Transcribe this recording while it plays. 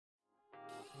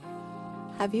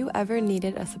Have you ever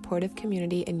needed a supportive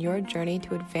community in your journey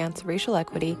to advance racial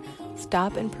equity,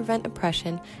 stop and prevent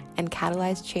oppression, and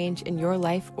catalyze change in your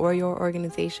life or your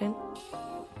organization?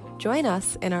 Join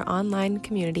us in our online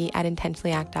community at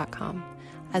intentionallyact.com.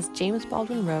 As James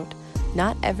Baldwin wrote,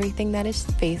 "Not everything that is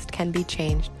faced can be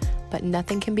changed, but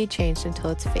nothing can be changed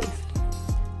until it's faced."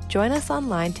 Join us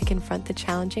online to confront the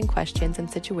challenging questions and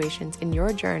situations in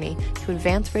your journey to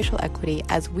advance racial equity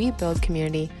as we build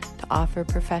community to offer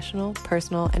professional,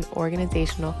 personal, and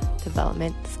organizational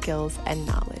development, skills, and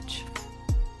knowledge.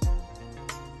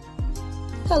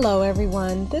 Hello,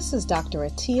 everyone. This is Dr.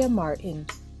 Atia Martin.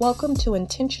 Welcome to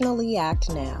Intentionally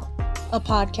Act Now, a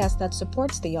podcast that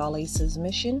supports the All Aces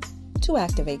mission to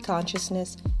activate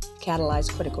consciousness,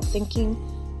 catalyze critical thinking,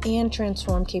 and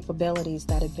transform capabilities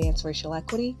that advance racial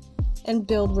equity and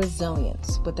build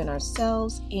resilience within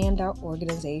ourselves and our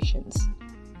organizations.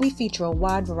 We feature a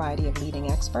wide variety of leading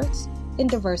experts in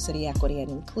diversity, equity, and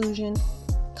inclusion,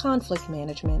 conflict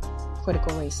management,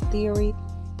 critical race theory,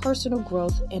 personal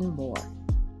growth, and more.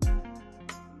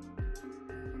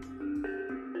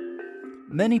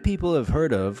 Many people have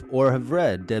heard of or have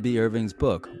read Debbie Irving's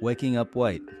book, Waking Up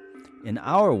White. In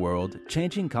our world,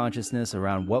 changing consciousness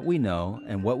around what we know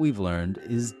and what we've learned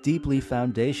is deeply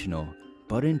foundational,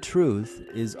 but in truth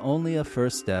is only a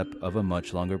first step of a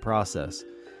much longer process.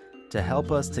 To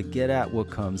help us to get at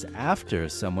what comes after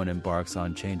someone embarks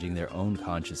on changing their own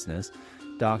consciousness,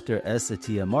 Dr. S.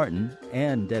 Atia Martin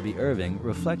and Debbie Irving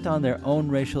reflect on their own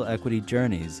racial equity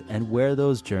journeys and where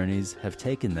those journeys have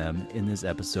taken them in this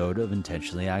episode of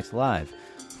Intentionally Act Live,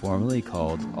 formerly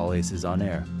called All Aces on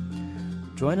Air.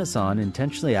 Join us on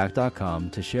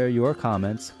intentionallyact.com to share your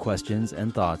comments, questions,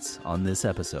 and thoughts on this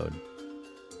episode.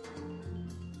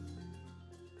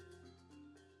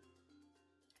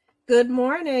 Good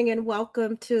morning and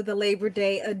welcome to the Labor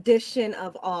Day edition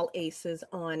of All Aces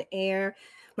on Air.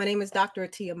 My name is Dr.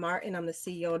 Atia Martin. I'm the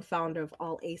CEO and founder of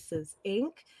All Aces,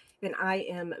 Inc. And I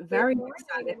am very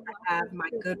excited to have my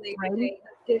good friend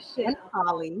and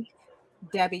colleague,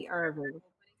 Debbie Irving.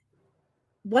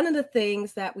 One of the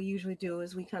things that we usually do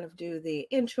is we kind of do the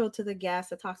intro to the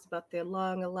guest that talks about their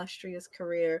long, illustrious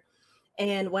career.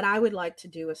 And what I would like to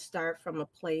do is start from a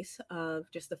place of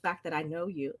just the fact that I know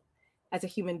you as a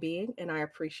human being, and I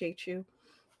appreciate you.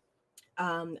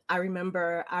 I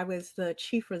remember I was the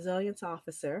Chief Resilience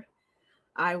Officer.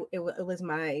 It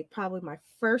was probably my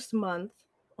first month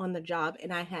on the job,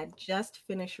 and I had just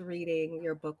finished reading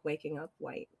your book, Waking Up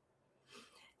White.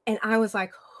 And I was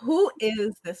like, who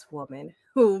is this woman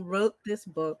who wrote this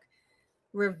book,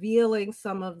 revealing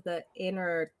some of the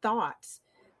inner thoughts,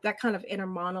 that kind of inner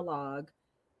monologue,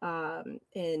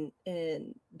 and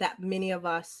that many of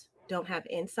us don't have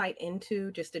insight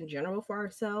into just in general for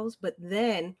ourselves. But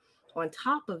then on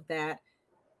top of that,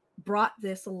 brought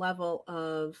this level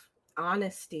of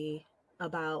honesty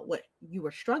about what you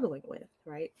were struggling with,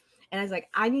 right? And I was like,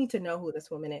 I need to know who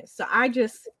this woman is. So I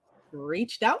just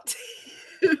reached out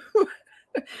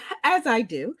as I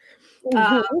do.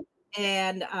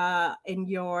 And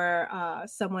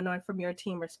someone from your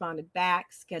team responded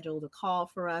back, scheduled a call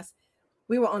for us.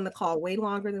 We were on the call way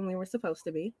longer than we were supposed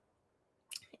to be.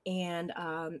 And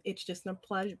it's just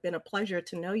been a pleasure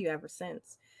to know you ever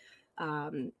since.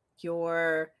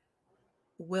 Your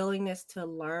willingness to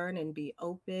learn and be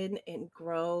open and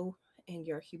grow, and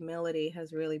your humility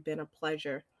has really been a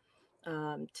pleasure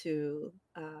to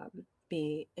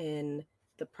be in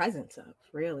the presence of,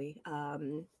 really.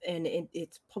 And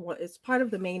it's part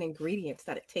of the main ingredients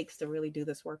that it takes to really do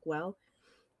this work well,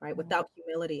 right? Without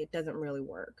humility, it doesn't really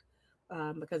work,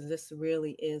 because this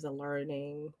really is a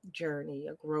learning journey,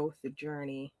 a growth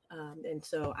journey. And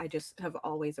so I just have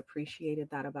always appreciated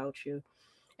that about you.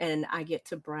 And I get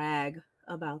to brag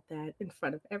about that in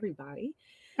front of everybody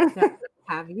that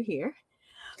have you here.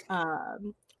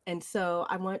 And so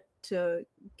I want to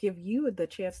give you the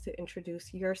chance to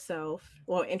introduce yourself,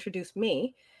 or introduce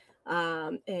me,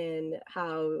 and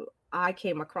how I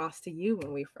came across to you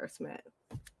when we first met.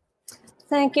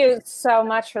 Thank you so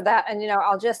much for that. And,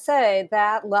 I'll just say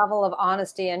that level of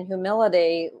honesty and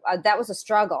humility, that was a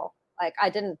struggle. Like, I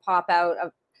didn't pop out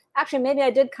of, actually, maybe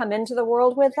I did come into the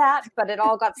world with that, but it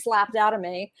all got slapped out of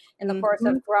me in the course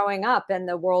of growing up in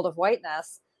the world of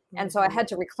whiteness. And so I had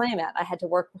to reclaim it. I had to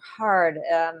work hard.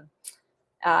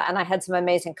 And I had some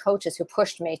amazing coaches who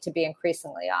pushed me to be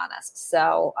increasingly honest.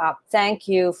 So thank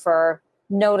you for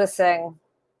noticing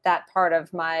that part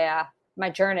of my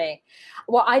journey.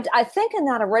 Well, I think in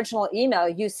that original email,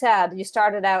 you said, you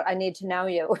started out, I need to know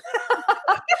you.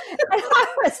 And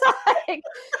I was like,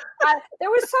 there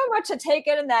was so much to take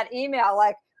in that email,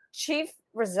 like Chief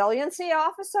Resiliency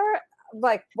Officer.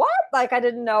 Like, what? Like, I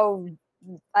didn't know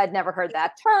I'd never heard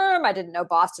that term. I didn't know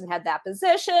Boston had that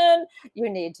position. You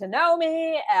need to know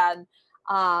me. And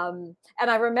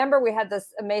I remember we had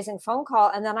this amazing phone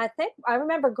call. And then I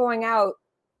remember going out,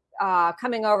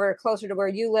 coming over closer to where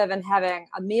you live and having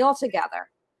a meal together.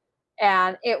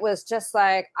 And it was just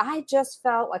like, I just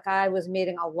felt like I was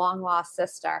meeting a long lost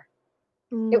sister.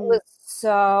 It was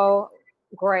so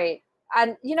great.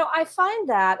 And, I find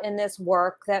that in this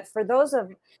work, that for those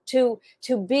to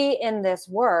be in this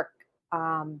work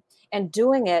and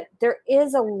doing it, there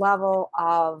is a level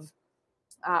of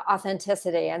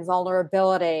authenticity and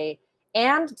vulnerability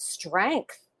and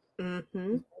strength,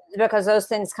 because those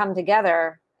things come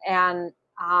together. And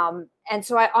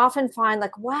so I often find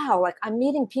like, wow, like I'm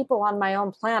meeting people on my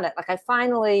own planet. Like I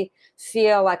finally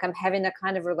feel like I'm having the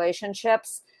kind of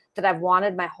relationships that I've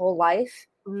wanted my whole life,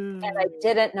 and I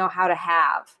didn't know how to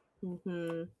have.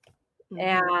 And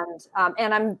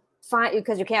I'm fine,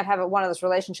 because you can't have one of those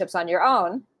relationships on your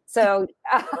own. So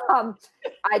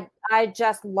I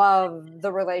just love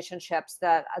the relationships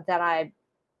that I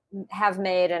have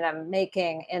made and I'm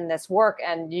making in this work.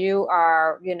 And you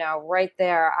are, right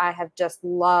there. I have just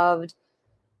loved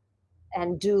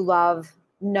and do love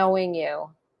knowing you.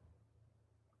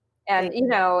 And,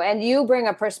 and you bring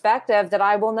a perspective that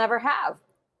I will never have,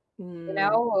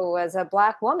 as a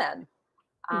Black woman.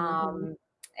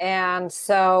 And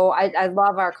so I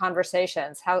love our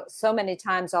conversations. How so many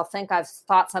times I'll think I've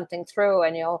thought something through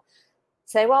and you'll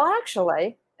say, well,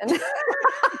 actually,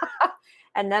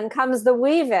 and then comes the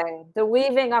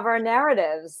weaving of our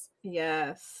narratives.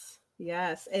 Yes.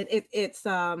 And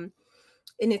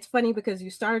it's funny because you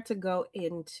started to go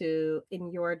into, in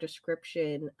your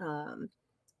description,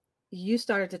 you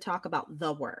started to talk about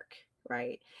the work,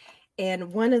 right?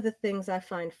 And one of the things I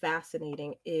find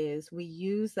fascinating is we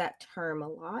use that term a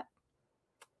lot.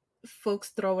 Folks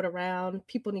throw it around.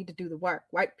 People need to do the work.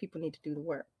 White people need to do the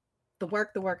work. The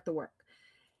work.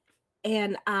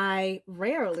 And I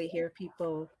rarely hear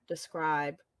people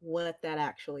describe what that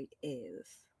actually is.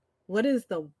 What is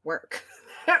the work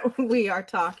that we are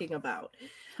talking about?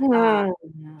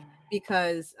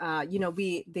 Because,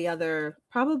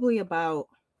 probably about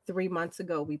 3 months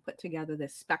ago, we put together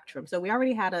this spectrum. So we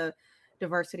already had a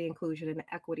diversity, inclusion, and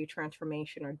equity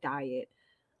transformation or diet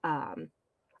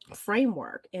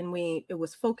framework, and it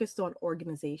was focused on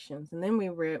organizations. And then we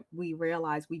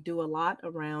realized we do a lot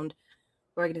around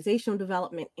organizational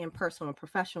development and personal and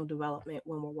professional development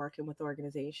when we're working with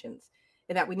organizations,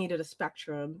 and that we needed a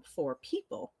spectrum for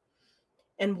people.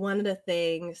 And one of the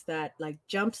things that like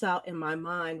jumps out in my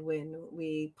mind when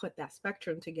we put that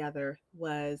spectrum together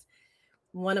was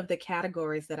one of the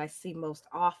categories that I see most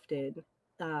often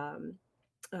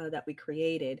that we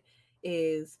created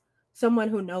is someone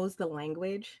who knows the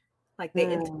language, like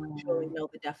they intellectually know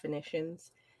the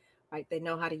definitions, right? They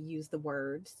know how to use the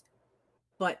words,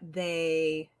 but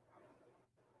they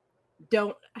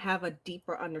don't have a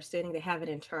deeper understanding. They haven't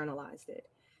internalized it.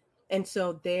 And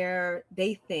so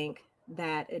they think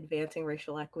that advancing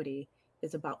racial equity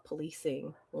is about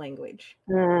policing language.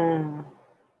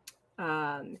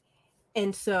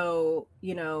 And so,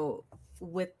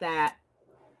 with that,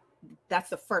 that's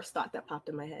the first thought that popped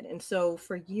in my head. And so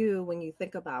for you, when you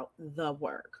think about the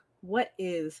work, what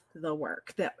is the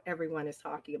work that everyone is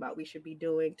talking about we should be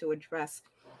doing to address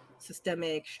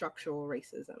systemic structural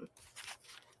racism?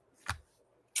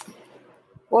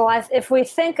 Well, if we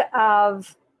think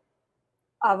of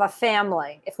a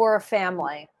family, if we're a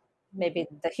family, maybe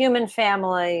the human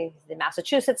family, the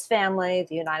Massachusetts family,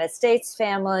 the United States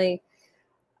family,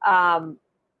 how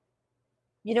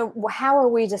are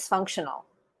we dysfunctional?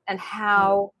 And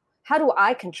how do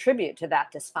I contribute to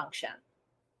that dysfunction?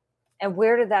 And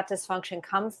where did that dysfunction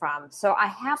come from? So I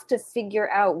have to figure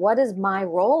out what is my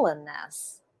role in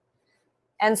this.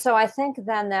 And so I think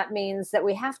then that means that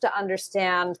we have to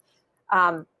understand,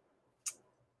 I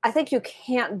think you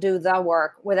can't do the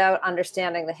work without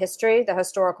understanding the history, the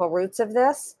historical roots of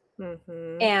this,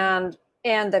 and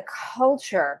the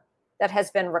culture that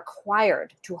has been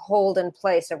required to hold in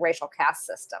place a racial caste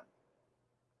system,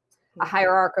 a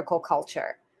hierarchical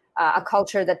culture, a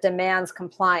culture that demands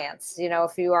compliance.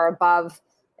 If you are above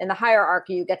in the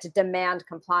hierarchy, you get to demand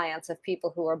compliance of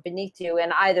people who are beneath you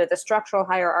in either the structural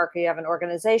hierarchy of an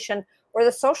organization or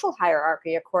the social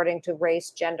hierarchy according to race,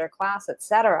 gender, class,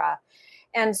 etc.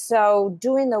 And so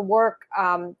doing the work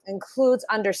includes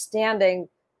understanding,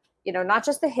 not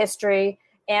just the history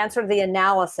and sort of the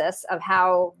analysis of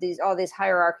how all these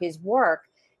hierarchies work.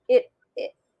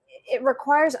 It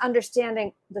requires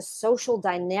understanding the social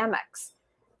dynamics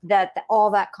that all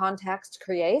that context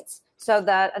creates. So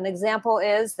that an example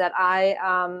is that I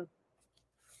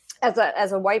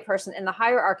as a white person in the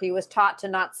hierarchy was taught to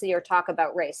not see or talk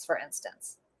about race, for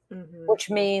instance, which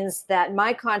means that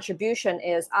my contribution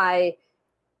is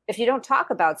if you don't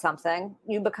talk about something,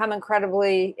 you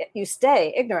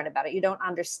stay ignorant about it. You don't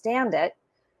understand it.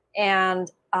 And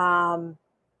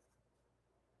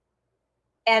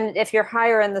if you're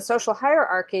higher in the social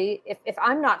hierarchy, if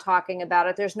I'm not talking about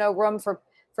it, there's no room for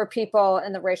people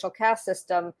in the racial caste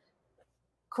system,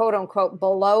 quote unquote,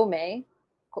 below me,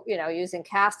 using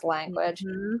caste language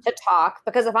to talk.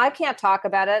 Because if I can't talk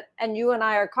about it and you and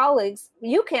I are colleagues,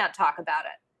 you can't talk about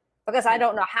it because I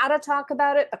don't know how to talk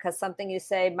about it, because something you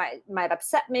say might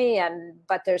upset me.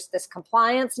 But there's this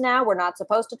compliance now. We're not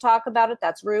supposed to talk about it.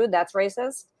 That's rude. That's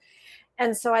racist.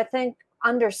 And so I think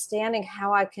understanding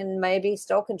how I can maybe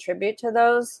still contribute to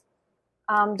those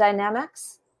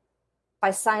dynamics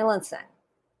by silencing.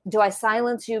 Do I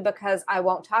silence you because I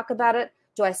won't talk about it?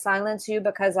 Do I silence you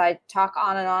because I talk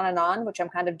on and on and on, which I'm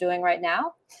kind of doing right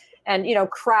now, and,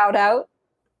 crowd out?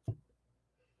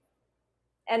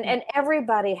 And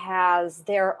everybody has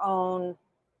their own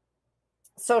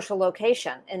social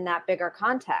location in that bigger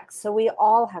context. So we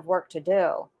all have work to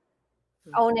do.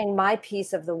 Owning my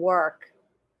piece of the work,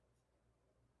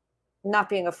 not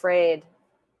being afraid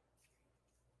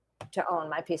to own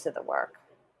my piece of the work.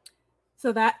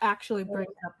 So that actually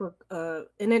brings up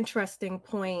an interesting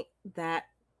point that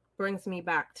brings me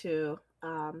back to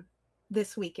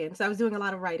this weekend. So I was doing a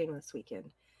lot of writing this weekend.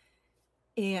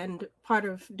 And part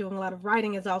of doing a lot of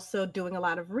writing is also doing a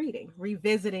lot of reading,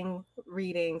 revisiting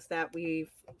readings that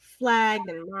we've flagged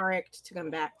and marked to come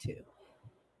back to.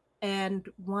 And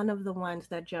one of the ones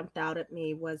that jumped out at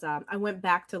me was I went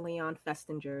back to Leon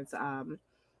Festinger's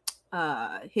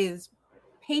his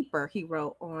paper he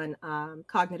wrote on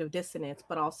cognitive dissonance,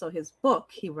 but also his book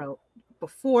he wrote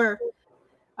before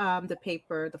the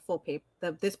full paper,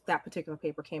 that particular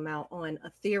paper came out, on a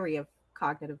theory of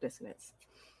cognitive dissonance.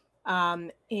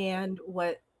 And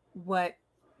what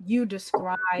you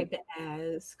describe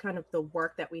as kind of the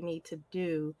work that we need to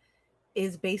do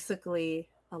is basically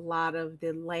a lot of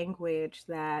the language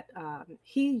that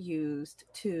he used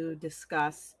to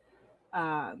discuss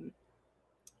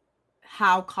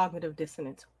how cognitive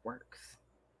dissonance works,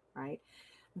 right?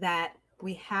 That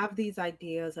we have these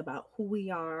ideas about who we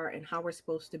are and how we're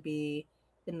supposed to be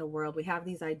in the world. We have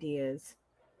these ideas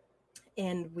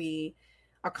and we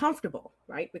are comfortable,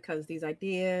 right? Because these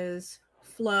ideas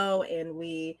flow and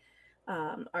we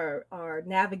are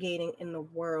navigating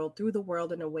through the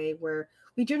world in a way where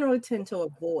we generally tend to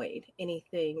avoid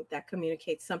anything that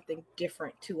communicates something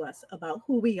different to us about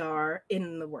who we are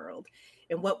in the world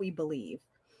and what we believe.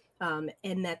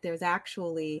 And that there's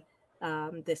actually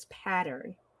this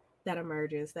pattern that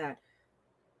emerges, that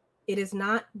it is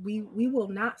not, we will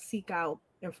not seek out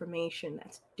information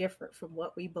that's different from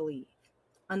what we believe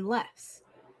unless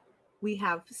we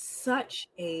have such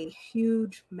a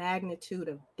huge magnitude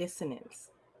of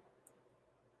dissonance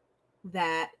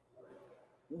that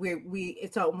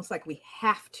it's almost like we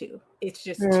have to. It's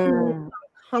just too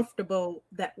uncomfortable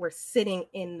that we're sitting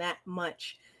in that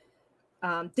much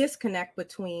disconnect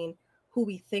between who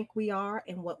we think we are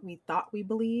and what we thought we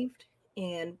believed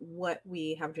and what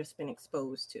we have just been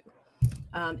exposed to.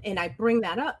 And I bring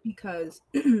that up because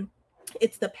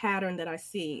it's the pattern that I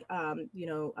see.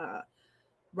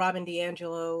 Robin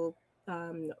DiAngelo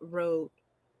wrote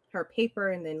her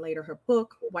paper and then later her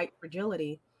book, White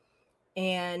Fragility.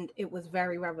 And it was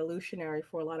very revolutionary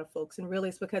for a lot of folks. And really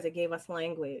it's because it gave us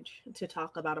language to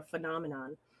talk about a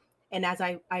phenomenon. And as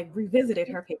I revisited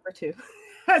her paper too,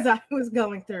 as I was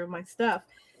going through my stuff,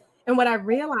 and what I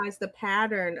realized, the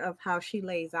pattern of how she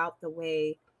lays out the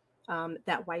way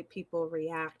that white people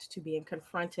react to being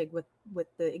confronted with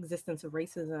the existence of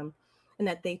racism, and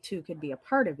that they too could be a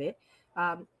part of it,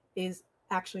 is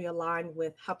actually aligned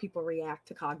with how people react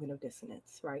to cognitive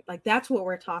dissonance, right? Like that's what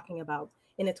we're talking about.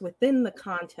 And it's within the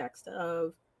context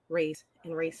of race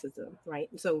and racism, right?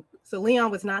 So Leon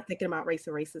was not thinking about race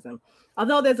and racism,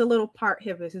 although there's a little part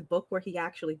of his book where he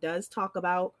actually does talk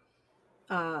about,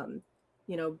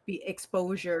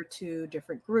 exposure to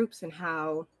different groups and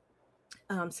how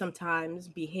sometimes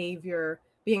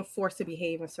being forced to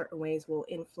behave in certain ways will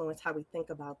influence how we think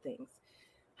about things.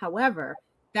 However,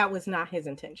 that was not his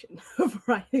intention of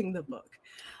writing the book.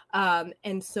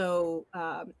 And so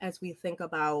as we think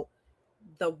about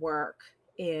the work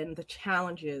and the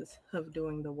challenges of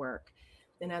doing the work,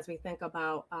 and as we think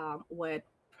about what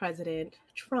President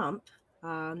Trump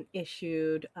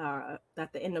issued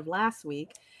at the end of last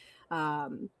week,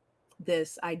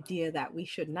 this idea that we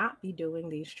should not be doing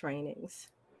these trainings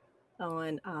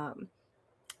on,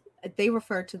 they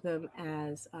refer to them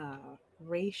as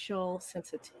racial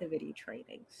sensitivity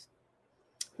trainings,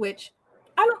 which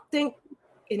I don't think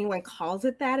anyone calls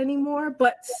it that anymore,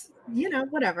 but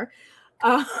whatever.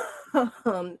 Or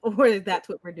that's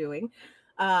what we're doing.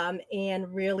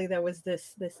 And really, there was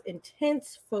this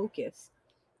intense focus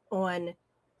on,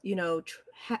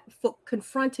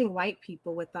 confronting white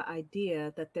people with the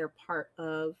idea that they're part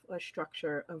of a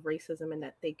structure of racism and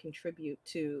that they contribute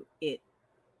to it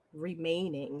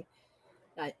remaining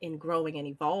and growing and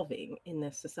evolving in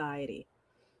this society.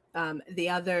 The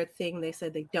other thing they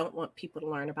said they don't want people to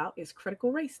learn about is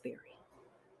critical race theory.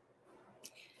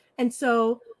 And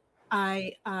so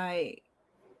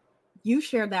you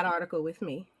shared that article with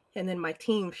me, and then my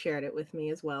team shared it with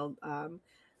me as well,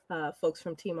 folks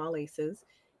from Team All Aces.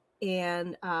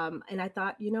 And I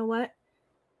thought, you know what?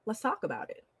 Let's talk about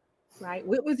it, right?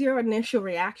 What was your initial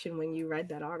reaction when you read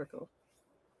that article?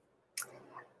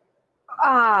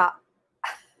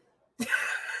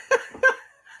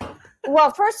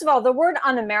 Well, first of all, the word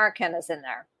un-American is in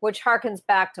there, which harkens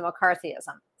back to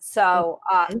McCarthyism. So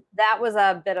that was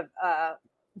a bit of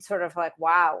sort of like,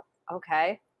 wow,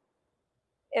 okay.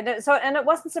 And it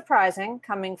wasn't surprising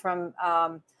coming from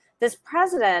this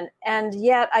president. And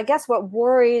yet, I guess what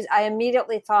worries, I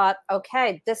immediately thought,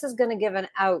 okay, this is going to give an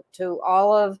out to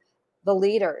all of the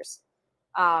leaders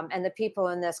and the people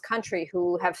in this country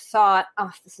who have thought,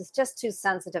 oh, this is just too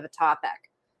sensitive a topic.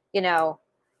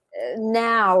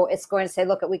 Now it's going to say,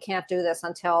 look, we can't do this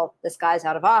until this guy's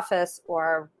out of office,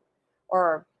 or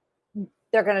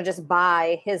they're going to just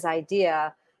buy his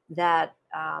idea that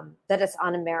it's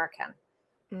un-American.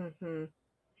 Mm-hmm.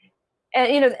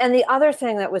 And and the other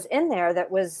thing that was in there that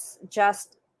was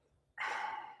just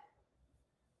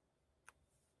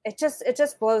it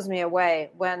just blows me away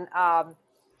when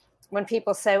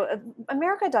people say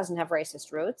America doesn't have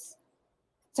racist roots.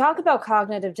 Talk about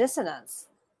cognitive dissonance.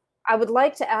 I would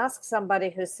like to ask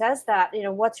somebody who says that,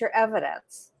 what's your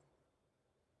evidence?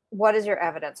 What is your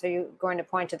evidence? Are you going to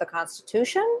point to the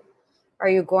Constitution? Are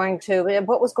you going to,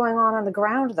 what was going on the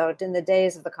ground, though, in the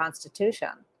days of the Constitution?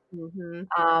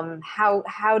 Mm-hmm.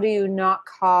 How do you not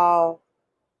call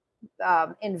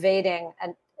invading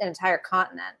an entire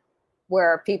continent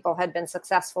where people had been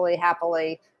successfully,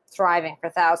 happily thriving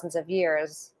for thousands of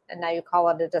years, and now you call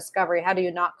it a discovery? How do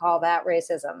you not call that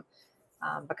racism?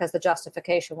 Because the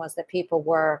justification was that people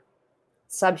were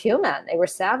subhuman; they were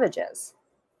savages.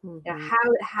 Mm-hmm.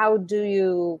 How do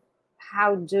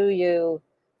you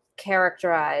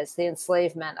characterize the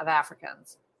enslavement of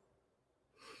Africans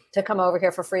to come over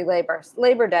here for free labor?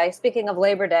 Labor Day. Speaking of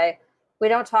Labor Day, we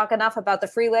don't talk enough about the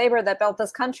free labor that built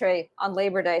this country on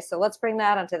Labor Day. So let's bring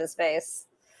that into the space.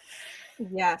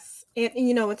 Yes, and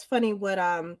it's funny what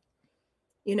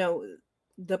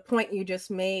the point you just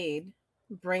made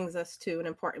brings us to an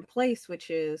important place, which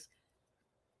is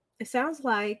it sounds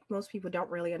like most people don't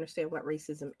really understand what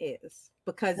racism is,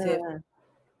 because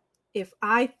if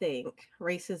I think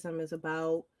racism is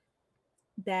about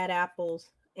bad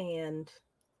apples and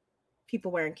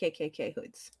people wearing KKK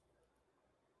hoods,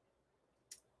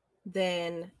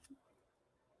 then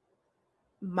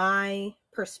my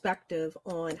perspective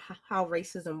on how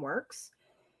racism works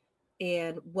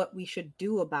and what we should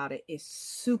do about it is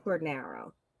super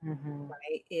narrow. Mm-hmm.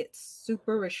 Right? It's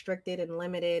super restricted and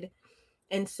limited.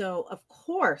 And so, of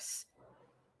course,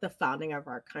 the founding of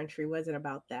our country wasn't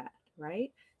about that,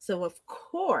 right? So, of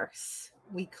course,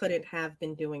 we couldn't have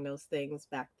been doing those things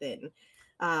back then.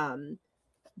 And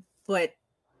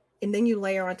then you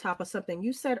layer on top of something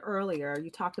you said earlier,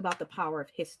 you talked about the power of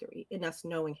history and us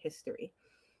knowing history.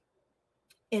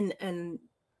 And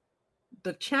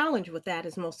the challenge with that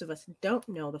is most of us don't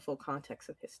know the full context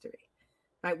of history.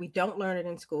 Right? We don't learn it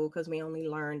in school because we only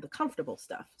learn the comfortable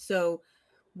stuff. So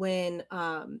when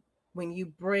you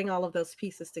bring all of those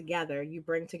pieces together, you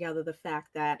bring together the fact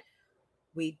that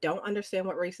we don't understand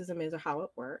what racism is or how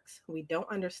it works. We don't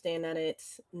understand that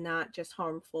it's not just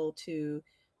harmful to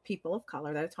people of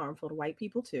color, that it's harmful to white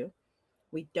people too.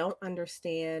 We don't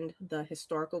understand the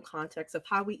historical context of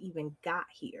how we even got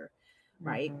here,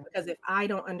 right? Mm-hmm. Because if I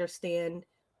don't understand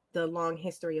the long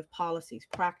history of policies,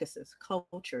 practices,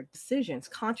 culture, decisions,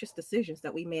 conscious decisions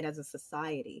that we made as a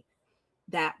society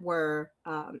that were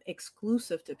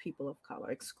exclusive to people of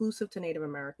color, exclusive to Native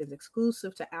Americans,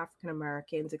 exclusive to African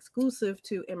Americans, exclusive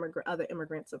to other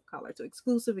immigrants of color, so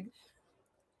exclusive,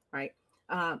 right?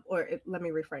 Let me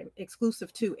reframe,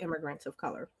 exclusive to immigrants of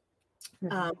color,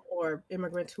 or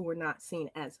immigrants who were not seen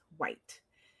as white,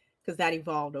 because that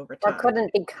evolved over time. Or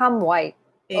couldn't become white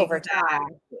over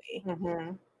time.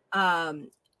 Mm-hmm.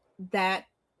 That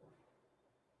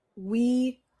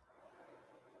we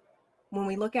when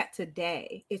we look at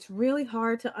today, it's really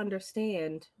hard to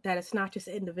understand that it's not just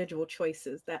individual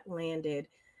choices that landed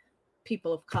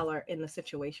people of color in the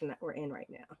situation that we're in right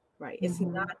now, right? It's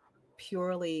not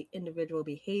purely individual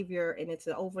behavior, and it's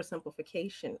an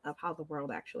oversimplification of how the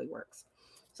world actually works.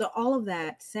 So all of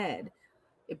that said,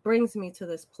 it brings me to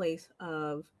this place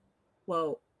of,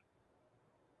 well,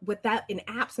 with that, in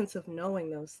absence of knowing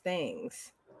those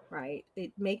things, right,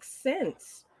 it makes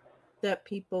sense that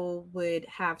people would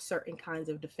have certain kinds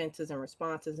of defenses and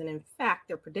responses. And in fact,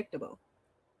 they're predictable,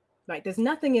 right? There's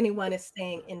nothing anyone is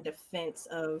saying in defense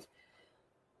of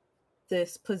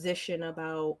this position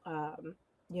about,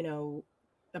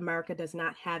 America does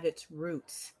not have its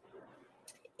roots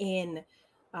in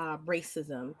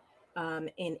racism,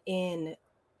 and in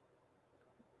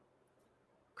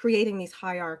creating these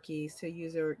hierarchies, to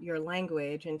use your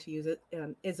language, and to use it,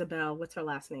 Isabel, what's her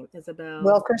last name? Isabel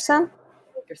Wilkerson.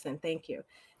 Thank you.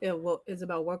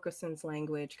 Isabel Wilkerson's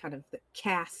language, kind of the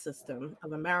caste system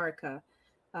of America.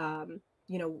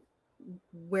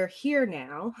 We're here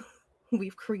now.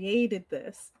 We've created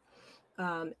this.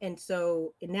 And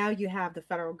so now you have the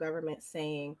federal government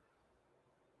saying,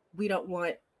 we don't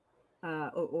want,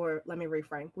 or let me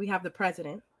reframe, we have the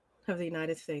president of the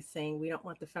United States saying, we don't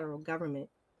want the federal government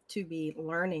to be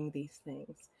learning these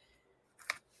things.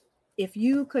 If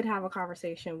you could have a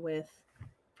conversation with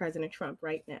President Trump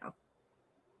right now,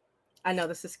 I know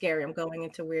this is scary, I'm going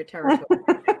into weird territory.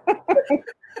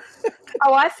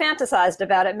 Oh, I fantasized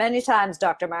about it many times,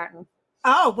 Dr. Martin.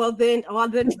 Oh, well then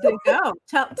go.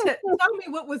 Tell me,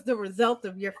 what was the result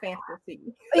of your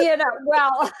fantasy?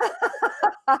 Well,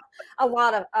 a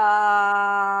lot of,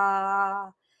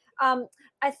 I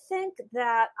think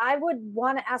that I would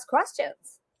want to ask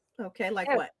questions. Okay, like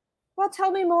what? Well,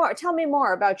 tell me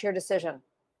more about your decision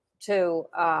to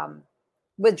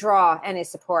withdraw any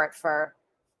support for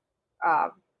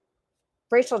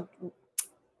racial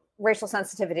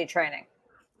sensitivity training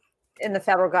in the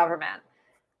federal government.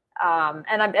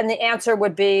 And the answer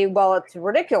would be, well, it's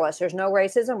ridiculous. There's no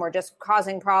racism. We're just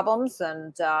causing problems,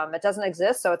 and it doesn't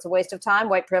exist. So it's a waste of time.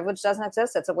 White privilege doesn't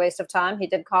exist. It's a waste of time. He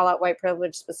did call out white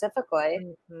privilege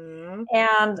specifically. Mm-hmm.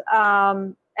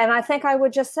 And I think I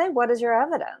would just say, what is your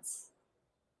evidence?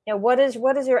 What is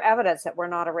your evidence that we're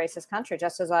not a racist country?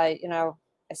 Just as I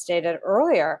stated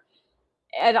earlier,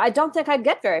 and I don't think I'd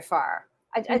get very far.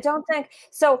 I don't think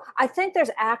so. I think there's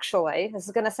actually, this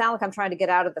is going to sound like I'm trying to get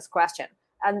out of this question.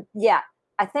 And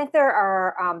I think there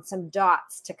are some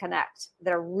dots to connect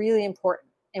that are really important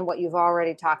in what you've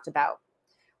already talked about.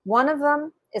 One of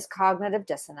them is cognitive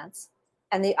dissonance,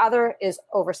 and the other is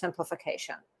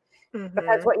oversimplification. Mm-hmm.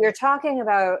 Because what you're talking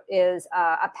about is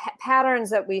patterns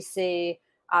that we see,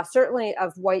 certainly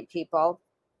of white people.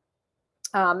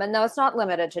 And no, it's not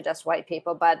limited to just white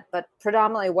people, but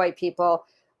predominantly white people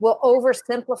will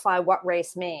oversimplify what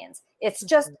race means. It's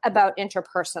just about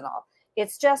interpersonal.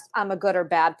 It's just, I'm a good or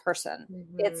bad person.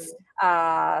 Mm-hmm. It's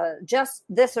just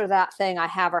this or that thing I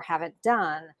have or haven't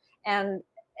done. And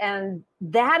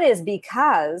that is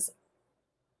because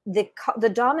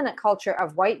the dominant culture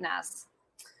of whiteness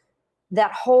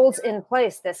that holds in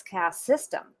place this caste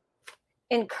system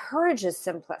encourages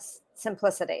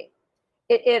simplicity.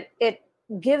 It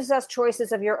gives us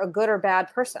choices of you're a good or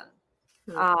bad person.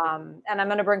 Mm-hmm. And I'm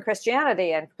going to bring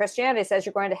Christianity in. Christianity says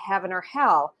you're going to heaven or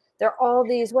hell. There are all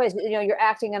these ways, you're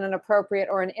acting in an appropriate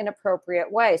or an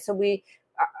inappropriate way. So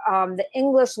the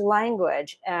English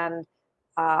language and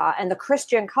the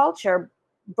Christian culture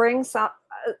brings some,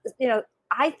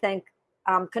 I think,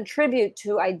 contribute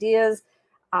to ideas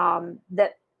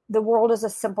that the world is a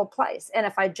simple place. And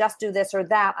if I just do this or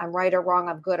that, I'm right or wrong,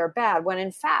 I'm good or bad. When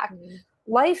in fact,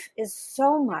 life is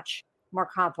so much more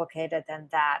complicated than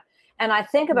that. And I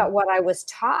think about what I was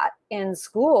taught in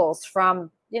schools from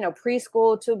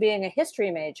preschool to being a history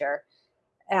major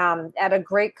at a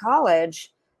great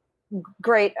college,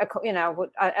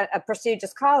 a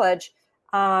prestigious college,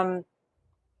 that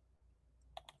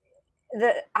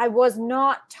I was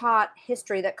not taught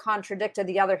history that contradicted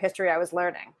the other history I was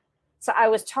learning. So I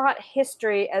was taught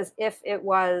history as if it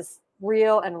was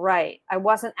real and right. I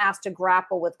wasn't asked to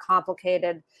grapple with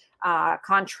complicated,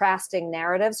 contrasting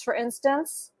narratives, for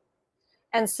instance.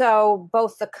 And so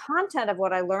both the content of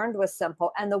what I learned was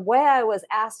simple, and the way I was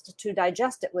asked to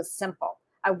digest it was simple.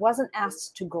 I wasn't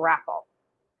asked to grapple.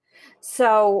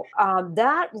 So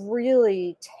that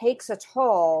really takes a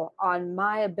toll on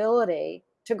my ability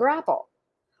to grapple,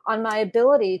 on my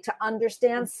ability to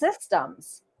understand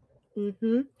systems.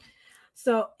 Mm-hmm.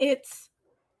 So it's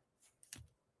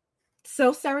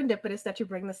so serendipitous that you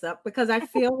bring this up, because I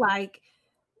feel like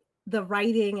the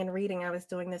writing and reading I was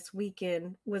doing this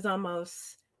weekend was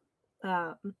almost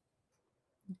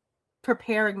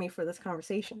preparing me for this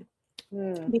conversation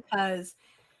Mm. because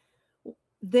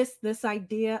this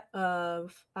idea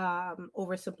of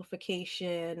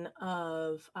oversimplification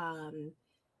of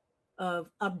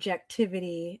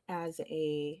objectivity as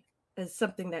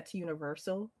something that's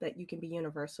universal, that you can be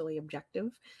universally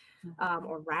objective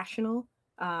or rational,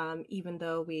 even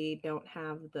though we don't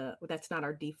have that's not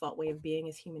our default way of being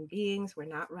as human beings. We're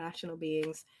not rational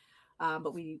beings,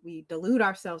 but we delude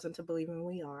ourselves into believing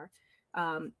we are.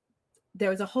 There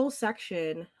was a whole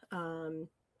section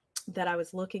that I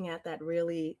was looking at that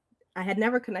really, I had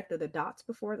never connected the dots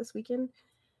before this weekend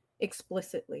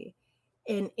explicitly.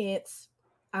 And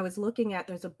I was looking at,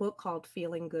 there's a book called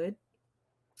Feeling Good.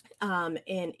 And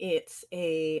it's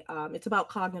about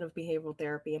cognitive behavioral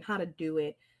therapy and how to do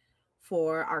it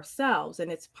for ourselves. And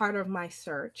it's part of my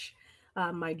search,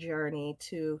 my journey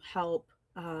to help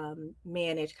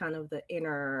manage kind of the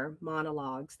inner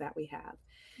monologues that we have.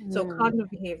 So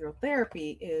cognitive behavioral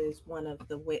therapy is one of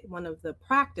the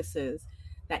practices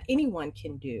that anyone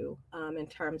can do in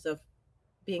terms of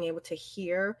being able to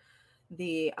hear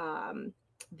the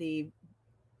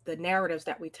the narratives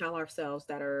that we tell ourselves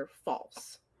that are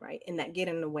false, right, and that get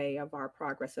in the way of our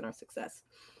progress and our success.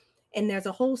 And there's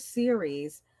a whole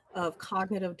series of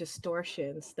cognitive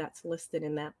distortions that's listed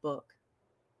in that book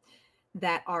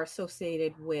that are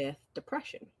associated with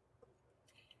depression.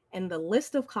 And the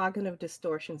list of cognitive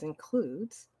distortions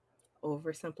includes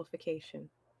oversimplification.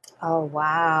 Oh,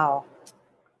 wow.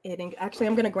 Actually,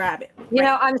 I'm going to grab it. You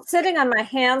know, I'm sitting on my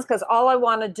hands because all I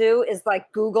want to do is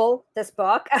like Google this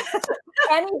book.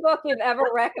 Any book you've ever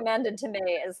recommended to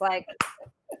me is like,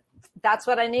 that's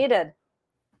what I needed.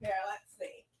 Here, let's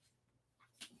see.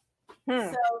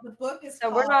 So the book is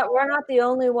we're not the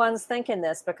only ones thinking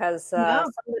this, because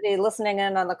somebody listening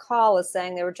in on the call is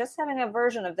saying they were just having a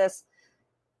version of this.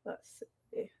 Let's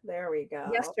see. There we go.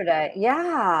 Yesterday.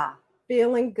 Yeah.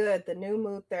 Feeling Good, the New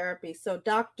Mood Therapy. So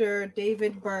Dr.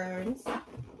 David Burns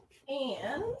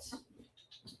and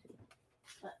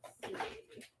let's see,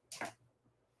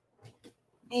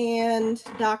 and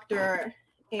Dr.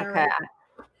 Aaron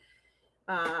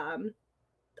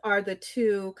are the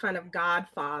two kind of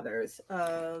godfathers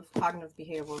of cognitive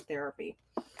behavioral therapy.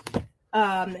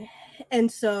 And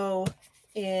so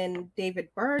in David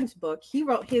Burns' book, he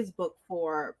wrote his book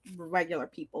for regular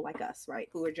people like us, right?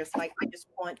 Who are just like, I just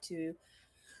want to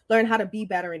learn how to be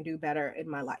better and do better in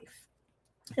my life.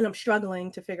 And I'm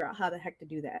struggling to figure out how the heck to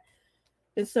do that.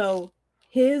 And so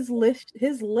his list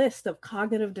of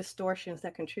cognitive distortions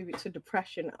that contribute to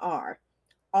depression are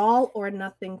all or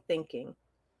nothing thinking.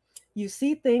 You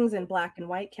see things in black and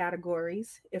white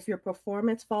categories. If your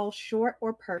performance falls short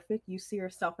or perfect, you see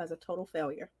yourself as a total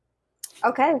failure.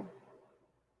 Okay.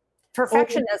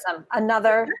 Perfectionism,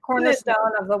 another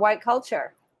cornerstone of the white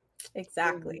culture.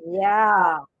 Exactly.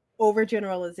 Yeah.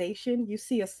 Overgeneralization. You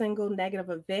see a single negative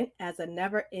event as a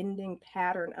never-ending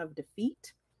pattern of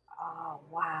defeat. Oh,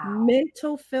 wow.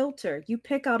 Mental filter. You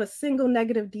pick out a single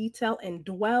negative detail and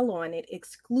dwell on it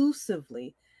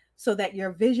exclusively so that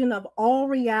your vision of all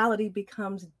reality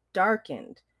becomes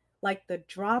darkened, like the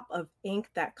drop of ink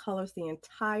that colors the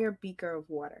entire beaker of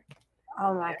water.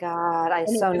 Oh my God. I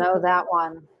so know that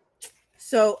one.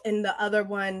 So in the other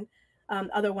ones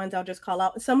I'll just call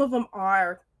out. Some of them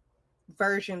are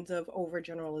versions of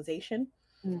overgeneralization.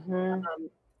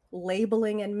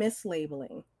 Labeling and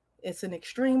mislabeling. It's an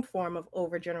extreme form of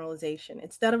overgeneralization.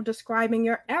 Instead of describing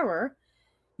your error,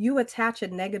 you attach a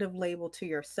negative label to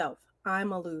yourself.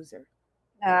 I'm a loser.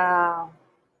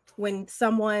 When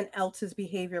someone else's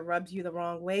behavior rubs you the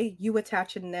wrong way, you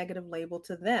attach a negative label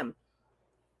to them.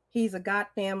 He's a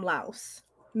goddamn louse.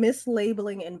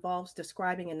 Mislabeling involves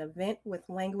describing an event with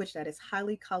language that is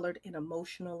highly colored and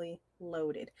emotionally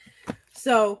loaded.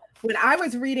 So when I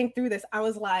was reading through this, I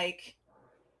was like,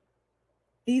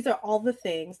 these are all the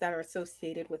things that are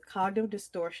associated with cognitive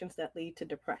distortions that lead to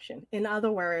depression. In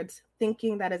other words,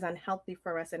 thinking that is unhealthy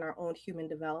for us in our own human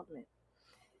development.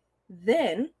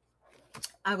 Then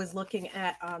I was looking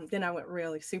at, then I went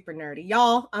really super nerdy.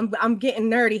 Y'all, I'm getting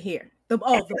nerdy here. The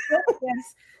book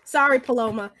is, sorry,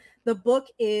 Paloma. The book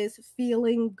is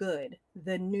Feeling Good,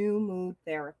 the New Mood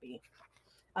Therapy.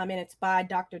 And it's by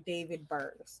Dr. David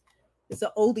Burns. It's an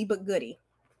oldie but goodie.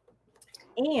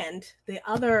 And the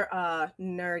other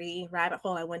nerdy rabbit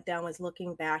hole I went down was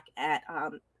looking back at,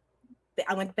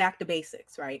 I went back to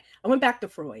basics, right? I went back to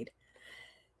Freud.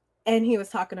 And he was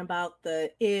talking about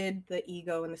the id, the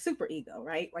ego, and the superego,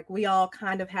 right? Like we all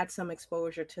kind of had some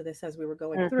exposure to this as we were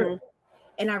going through.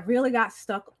 And I really got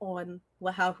stuck on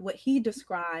what he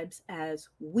describes as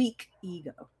weak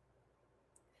ego.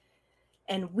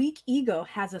 And weak ego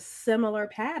has a similar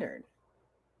pattern.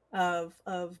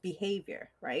 of behavior,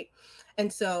 right?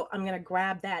 And so I'm going to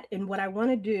grab that. And what I want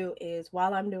to do is,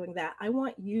 while I'm doing that, I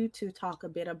want you to talk a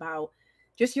bit about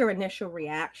just your initial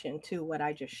reaction to what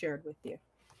I just shared with you.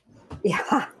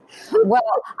 Yeah.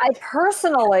 Well, I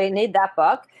personally need that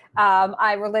book.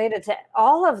 I related to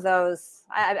all of those.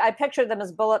 I pictured them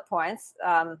as bullet points.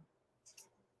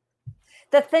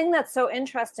 The thing that's so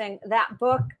interesting, that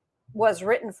book was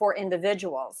written for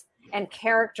individuals and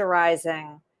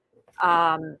characterizing,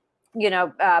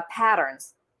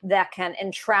 patterns that can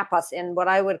entrap us in what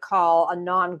I would call a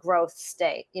non-growth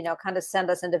state, kind of send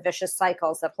us into vicious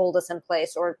cycles that hold us in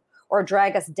place or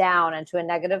drag us down into a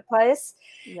negative place.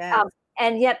 Yeah.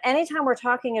 And yet, anytime we're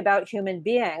talking about human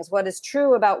beings, what is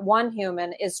true about one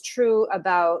human is true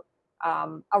about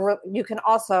you can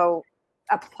also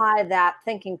apply that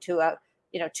thinking to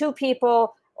two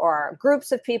people or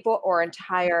groups of people or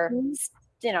entire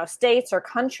states or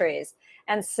countries.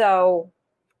 And so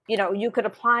you could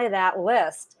apply that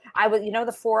list. I would,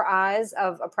 the 4 eyes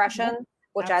of oppression,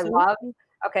 which Absolutely. I love.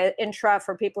 Okay, intra,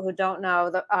 for people who don't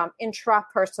know, the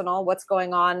intrapersonal, what's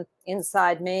going on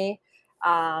inside me.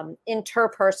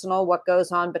 Interpersonal, what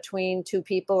goes on between two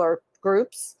people or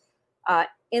groups.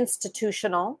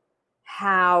 Institutional,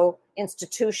 how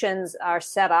institutions are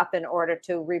set up in order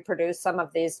to reproduce some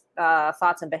of these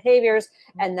thoughts and behaviors.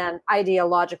 And then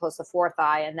ideological is the 4th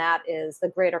eye, and that is the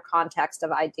greater context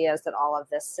of ideas that all of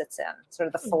this sits in. Sort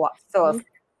of the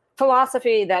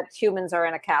philosophy that humans are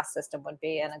in a caste system would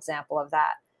be an example of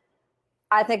that.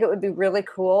 I think it would be really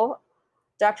cool,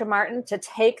 Dr. Martin, to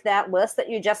take that list that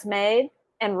you just made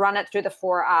and run it through the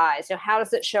 4 eyes. How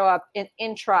does it show up in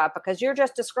intra? Because you're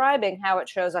just describing how it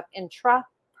shows up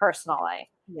intrapersonally.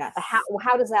 Yes.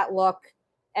 How does that look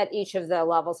at each of the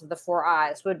levels of the 4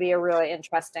 eyes would be a really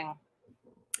interesting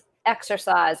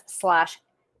exercise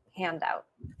 / handout.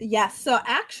 Yes. So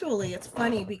actually, it's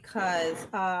funny because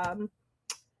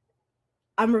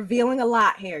I'm revealing a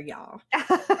lot here, y'all.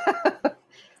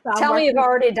 So Tell me you've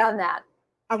already done that.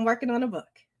 I'm working on a book.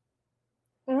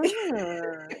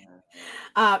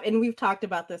 And we've talked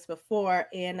about this before,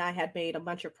 and I had made a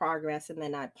bunch of progress, and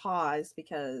then I paused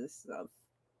because of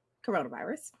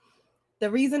coronavirus. The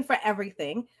reason for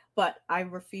everything, but I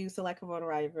refuse to let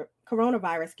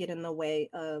coronavirus get in the way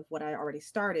of what I already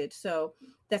started. So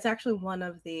that's actually one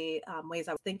of the ways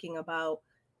I was thinking about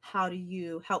how do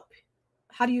you help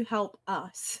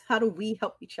us? How do we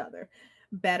help each other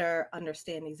better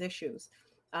understand these issues?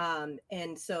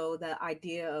 And so the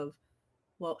idea of,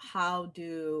 well, how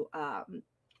do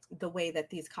the way that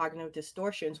these cognitive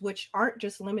distortions, which aren't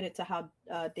just limited to how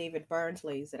David Burns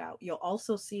lays it out, you'll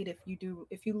also see it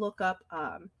if you look up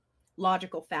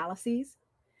logical fallacies,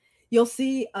 you'll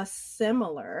see a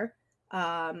similar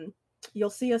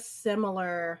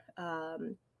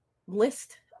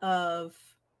list of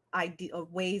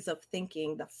ways of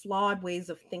thinking, the flawed ways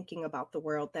of thinking about the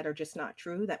world that are just not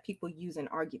true, that people use in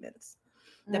arguments,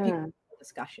 that people use in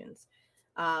discussions.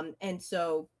 And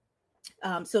so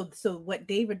what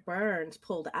David Burns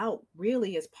pulled out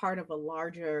really is part of a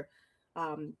larger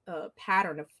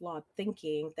pattern of flawed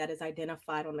thinking that is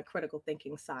identified on the critical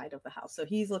thinking side of the house. So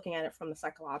he's looking at it from the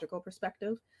psychological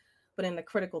perspective, but in the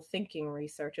critical thinking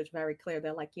research, it's very clear.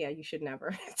 They're like, yeah, you should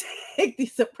never take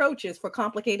these approaches for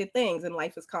complicated things, and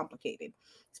life is complicated,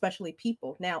 especially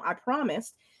people. Now, I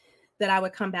promised that I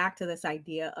would come back to this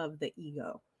idea of the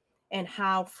ego and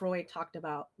how Freud talked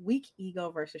about weak ego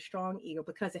versus strong ego,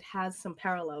 because it has some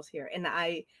parallels here. And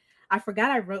I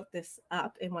forgot I wrote this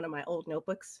up in one of my old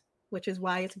notebooks, which is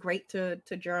why it's great to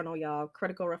journal, y'all.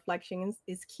 Critical reflection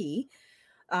is key.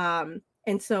 And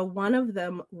so one of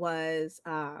them was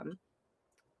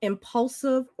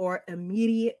impulsive or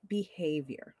immediate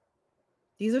behavior.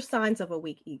 These are signs of a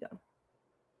weak ego.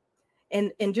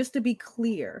 And just to be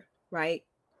clear, right?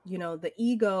 The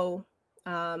ego,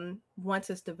 once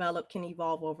it's developed, can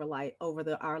evolve over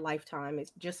our lifetime.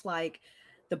 It's just like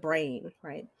the brain,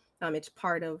 right? It's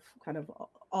part of kind of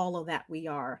all of that we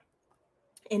are,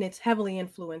 and it's heavily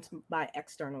influenced by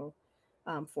external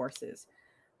forces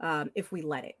if we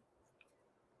let it.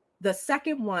 The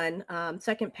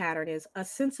second pattern is a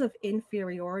sense of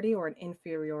inferiority or an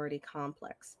inferiority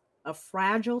complex, a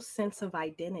fragile sense of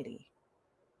identity,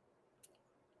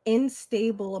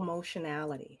 unstable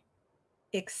emotionality,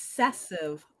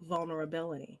 excessive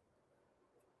vulnerability.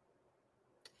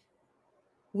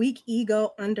 Weak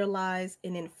ego underlies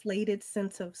an inflated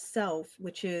sense of self,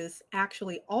 which is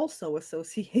actually also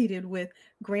associated with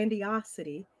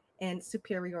grandiosity and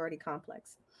superiority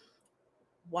complex.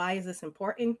 Why is this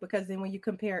important? Because then when you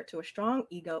compare it to a strong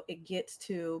ego, it gets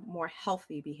to more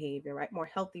healthy behavior, right? More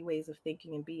healthy ways of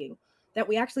thinking and being, that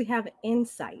we actually have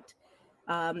insight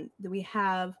We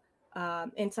have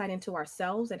insight into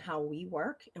ourselves and how we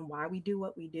work and why we do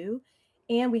what we do.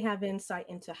 And we have insight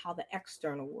into how the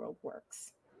external world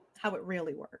works, how it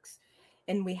really works.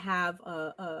 And we have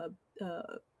a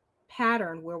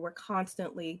pattern where we're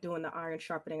constantly doing the iron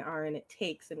sharpening iron it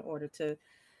takes in order to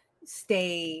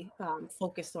stay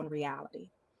focused on reality.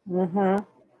 Mm-hmm.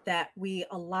 That we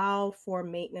allow for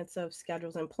maintenance of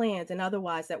schedules and plans, and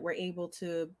otherwise that we're able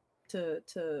to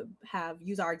have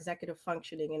use our executive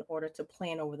functioning in order to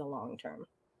plan over the long term,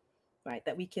 right?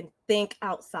 That we can think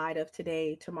outside of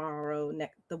today, tomorrow,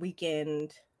 the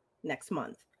weekend, next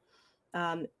month.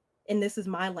 And this is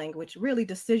my language, really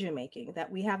decision making.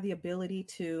 That we have the ability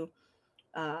to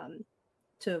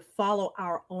follow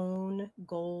our own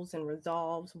goals and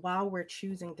resolves while we're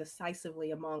choosing decisively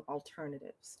among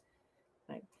alternatives.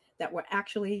 Right? That we're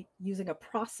actually using a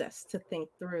process to think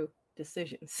through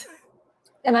decisions.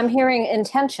 And I'm hearing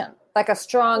intention, like a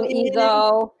strong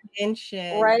ego,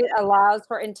 Intention, right? Allows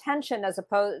for intention as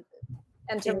opposed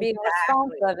and to be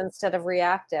responsive instead of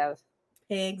reactive.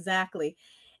 Exactly.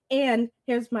 And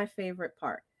here's my favorite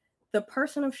part. The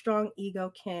person of strong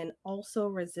ego can also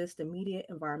resist immediate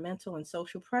environmental and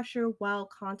social pressure while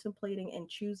contemplating and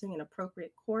choosing an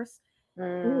appropriate course.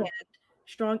 And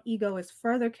strong ego is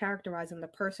further characterizing the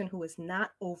person who is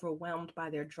not overwhelmed by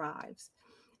their drives.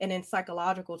 And in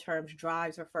psychological terms,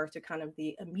 drives refer to kind of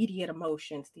the immediate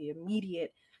emotions, the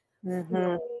immediate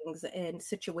feelings and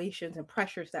situations and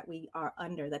pressures that we are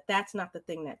under, that's not the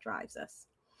thing that drives us.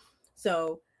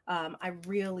 So I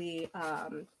really,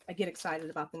 I get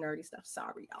excited about the nerdy stuff.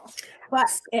 Sorry, y'all. But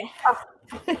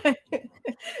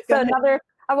so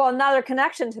another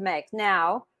connection to make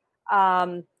now.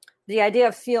 The idea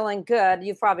of feeling good,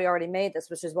 you've probably already made this,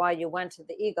 which is why you went to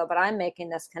the ego, but I'm making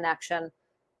this connection.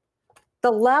 The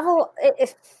level,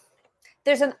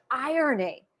 there's an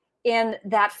irony in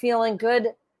that feeling good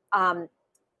book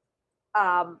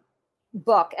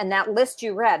and that list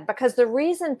you read, because the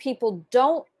reason people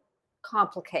don't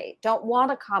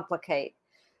want to complicate,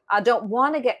 don't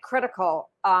want to get critical,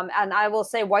 and I will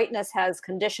say whiteness has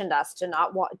conditioned us to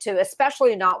not want to,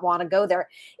 especially not want to go there,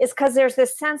 is because there's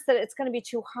this sense that it's going to be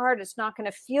too hard, it's not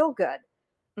going to feel good.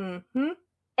 Mm-hmm.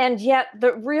 And yet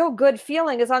the real good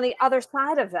feeling is on the other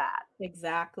side of that.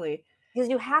 Exactly. Because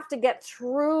you have to get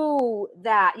through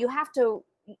that. You have to,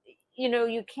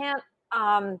 you can't,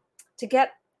 to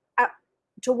get,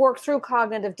 to work through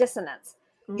cognitive dissonance.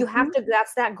 Mm-hmm. You have to,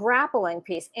 that's that grappling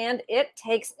piece. And it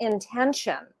takes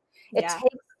intention. It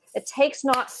takes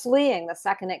not fleeing the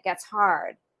second it gets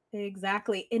hard.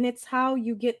 Exactly. And it's how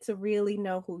you get to really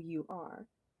know who you are.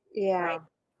 Yeah. Right?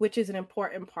 Which is an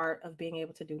important part of being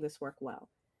able to do this work well.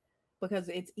 Because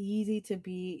it's easy to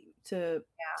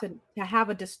have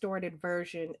a distorted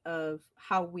version of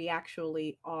how we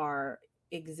actually are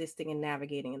existing and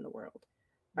navigating in the world,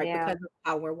 right? Yeah. Because of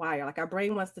how we're wired. Like our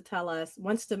brain wants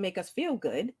to make us feel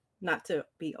good, not to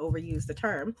overuse the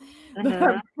term, but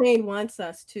our brain wants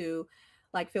us to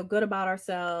feel good about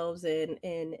ourselves,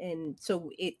 and so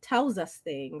it tells us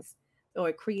things, or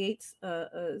it creates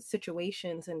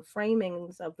situations and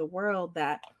framings of the world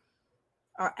that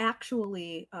are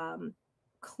actually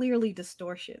clearly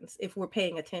distortions if we're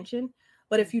paying attention.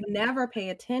 But if you never pay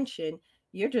attention,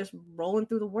 you're just rolling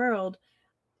through the world.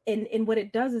 And what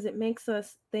it does is it makes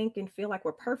us think and feel like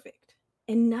we're perfect.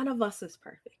 And none of us is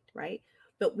perfect, right?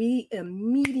 But we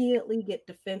immediately get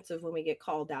defensive when we get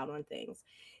called out on things.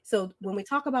 So when we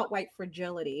talk about white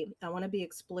fragility, I want to be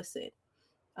explicit.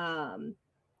 To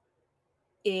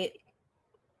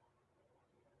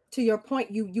your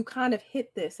point, you kind of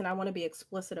hit this, and I want to be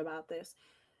explicit about this,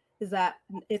 is that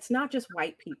it's not just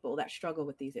white people that struggle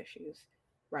with these issues,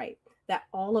 right? That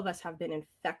all of us have been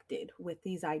infected with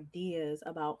these ideas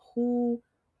about who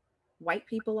white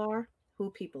people are, who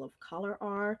people of color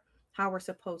are, how we're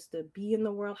supposed to be in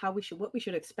the world, what we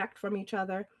should expect from each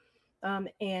other.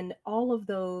 And all of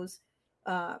those,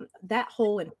 that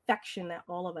whole infection that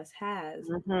all of us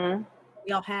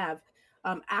we all have,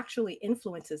 actually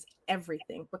influences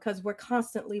everything, because we're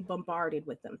constantly bombarded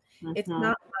with them. It's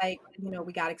not like,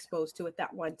 we got exposed to it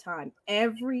that one time.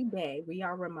 Every day we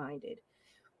are reminded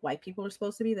white people are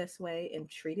supposed to be this way and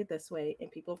treated this way,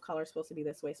 and people of color are supposed to be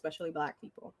this way, especially Black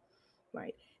people,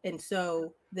 right? And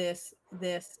so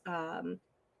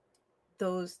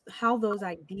how those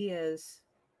ideas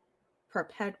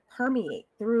permeate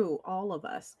through all of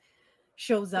us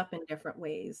shows up in different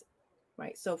ways.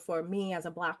 Right. So for me as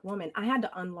a Black woman, I had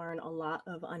to unlearn a lot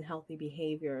of unhealthy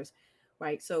behaviors.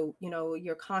 Right. So,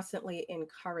 you're constantly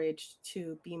encouraged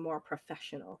to be more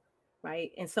professional.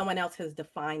 Right. And someone else has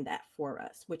defined that for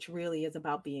us, which really is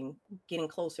about getting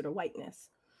closer to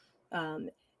whiteness.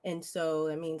 And so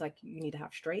it means like you need to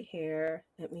have straight hair.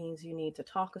 It means you need to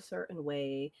talk a certain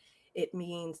way. It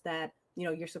means that,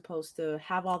 you're supposed to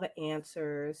have all the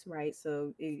answers, right?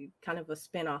 So kind of a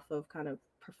spin-off of kind of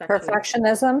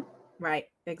Perfectionism. Right,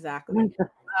 exactly.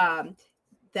 um,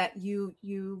 that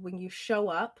when you show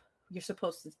up, you're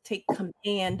supposed to take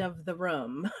command of the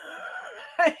room.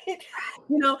 Right?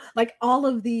 Like all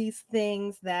of these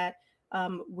things that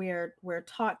we're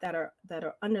taught that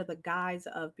are under the guise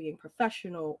of being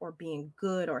professional or being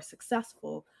good or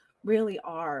successful really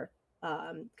are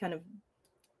kind of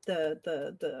the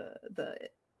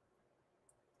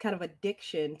kind of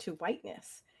addiction to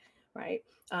whiteness, right?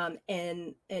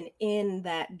 And in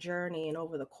that journey and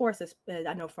over the course,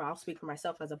 I know I'll speak for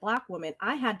myself as a Black woman,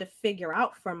 I had to figure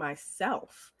out for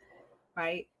myself,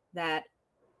 right, that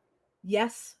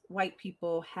yes, white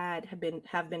people have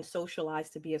been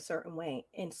socialized to be a certain way,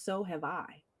 and so have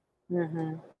I.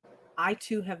 Mm-hmm. I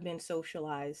too have been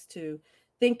socialized to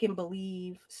think and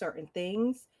believe certain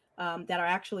things that are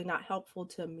actually not helpful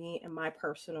to me and my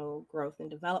personal growth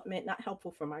and development, not helpful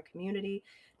for my community,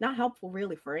 not helpful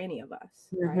really for any of us,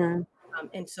 right? Mm-hmm.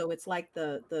 And so it's like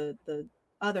the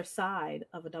other side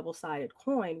of a double-sided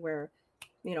coin, where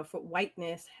for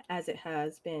whiteness, as it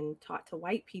has been taught to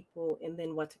white people, and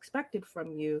then what's expected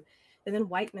from you, and then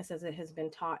whiteness as it has been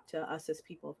taught to us as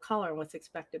people of color, and what's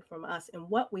expected from us, and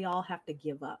what we all have to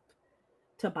give up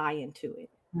to buy into it,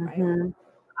 right? Mm-hmm.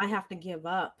 I have to give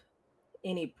up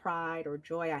any pride or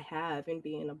joy I have in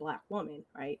being a Black woman,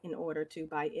 right, in order to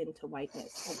buy into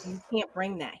whiteness. And you can't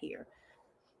bring that here.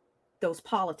 Those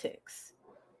politics,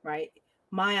 right?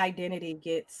 My identity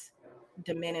gets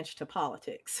diminished to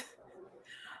politics.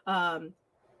 um,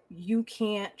 you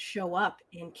can't show up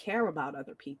and care about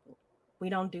other people. We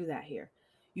don't do that here.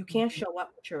 You can't show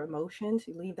up with your emotions.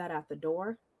 You leave that at the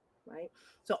door, right?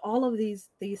 So all of these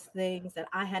things that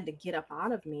I had to get up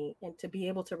out of me and to be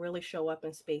able to really show up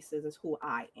in spaces is who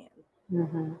I am.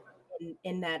 Mm-hmm.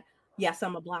 In that, yes,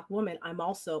 I'm a Black woman. I'm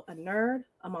also a nerd.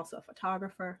 I'm also a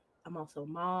photographer. I'm also a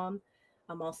mom.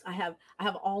 I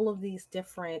have all of these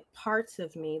different parts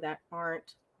of me that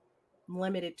aren't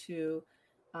limited to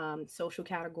social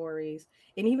categories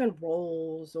and even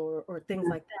roles or things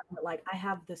like that. But like I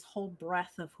have this whole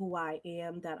breadth of who I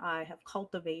am that I have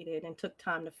cultivated and took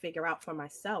time to figure out for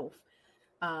myself.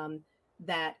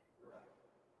 That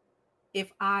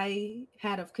if I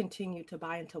had have continued to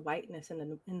buy into whiteness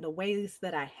in the ways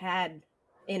that I had,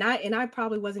 and I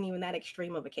probably wasn't even that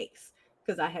extreme of a case,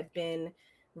 because I had been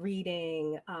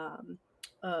reading uh,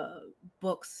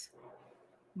 books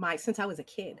since I was a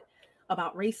kid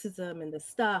about racism and the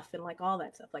stuff and like all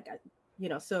that stuff. Like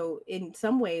so in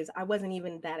some ways I wasn't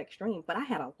even that extreme, but I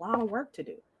had a lot of work to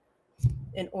do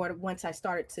in order, once I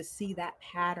started to see that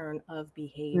pattern of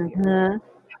behavior Mm-hmm.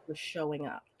 that was showing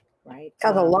up, right?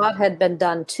 Because a lot had been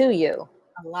done to you,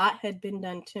 A lot had been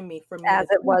done to me for me as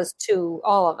it was to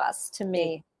all of us, to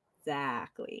me.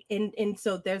 Exactly. And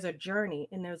so there's a journey,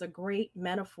 and there's a great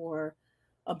metaphor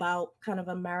about kind of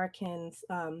Americans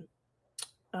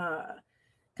uh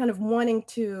kind of wanting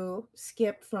to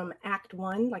skip from act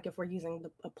one, like if we're using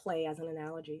a play as an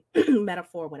analogy,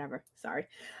 metaphor, whatever, sorry.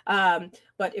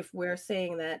 But if we're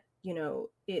saying that,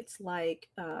 it's like,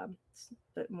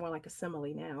 more like a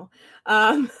simile now,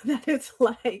 that it's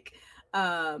like,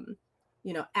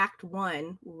 act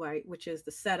one, right, which is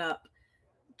the setup,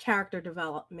 character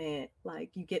development, like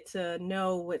you get to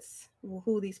know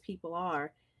who these people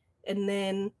are. And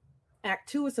then act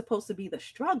two is supposed to be the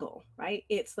struggle, right?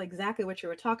 It's like exactly what you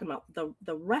were talking about,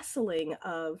 the wrestling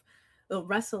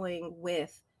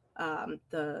with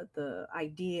the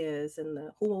ideas and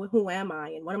the who am I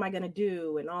and what am I going to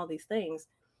do and all these things.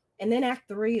 And then act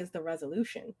three is the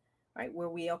resolution, right, where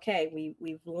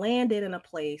we've landed in a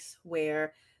place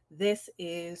where this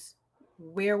is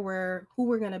who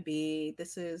we're going to be.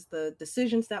 This is the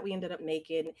decisions that we ended up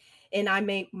making, and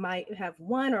I might have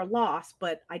won or lost,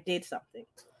 but I did something.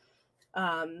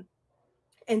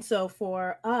 And so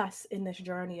for us in this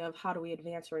journey of how do we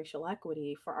advance racial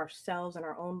equity for ourselves and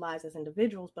our own lives as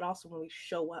individuals, but also when we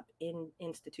show up in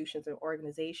institutions and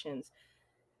organizations,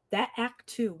 that act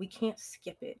two, we can't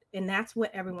skip it. And that's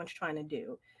what everyone's trying to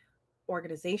do.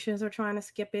 Organizations are trying to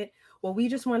skip it. Well, we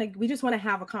just want to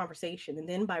have a conversation, and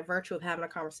then by virtue of having a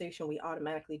conversation, we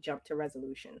automatically jump to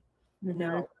resolution. Mm-hmm.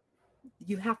 No,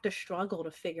 you have to struggle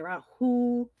to figure out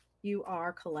who you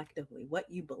are collectively, what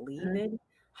you believe in,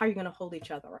 how you're going to hold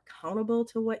each other accountable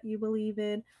to what you believe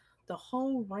in, the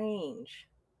whole range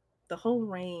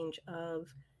of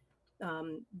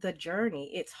the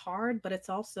journey. It's hard, but it's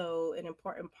also an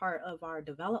important part of our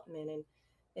development. And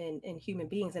in human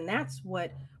beings. And that's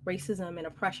what racism and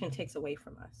oppression takes away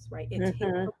from us, right? It takes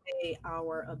Mm-hmm. away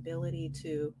our ability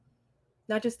to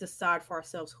not just decide for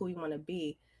ourselves who we want to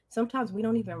be. Sometimes we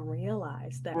don't even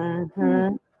realize that who we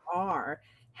Mm-hmm. are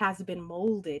has been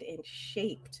molded and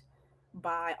shaped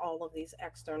by all of these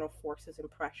external forces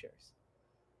and pressures.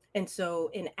 And so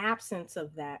in absence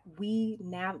of that, we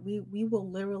can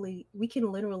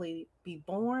literally be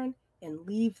born and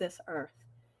leave this earth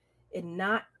and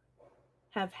not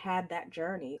have had that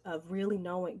journey of really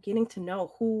knowing, getting to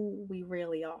know who we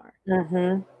really are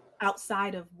Mm-hmm.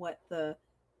 outside of what the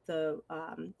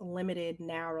limited,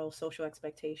 narrow social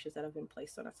expectations that have been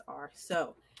placed on us are.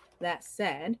 So that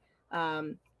said,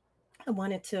 I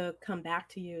wanted to come back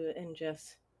to you and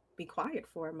just be quiet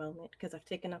for a moment because I've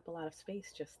taken up a lot of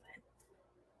space just then.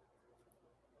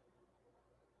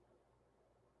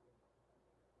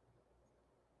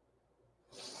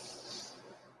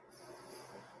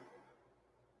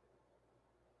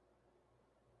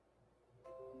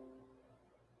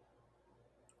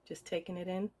 Just taking it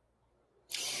in.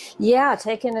 Yeah,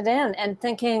 taking it in and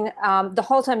thinking the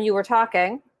whole time you were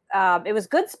talking, it was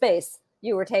good space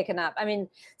you were taking up. I mean,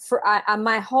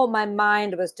 my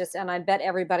mind was just, and I bet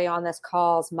everybody on this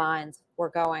call's minds were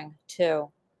going too.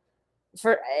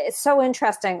 It's so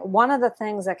interesting. One of the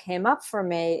things that came up for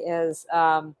me is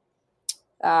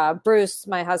Bruce,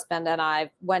 my husband, and I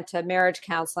went to marriage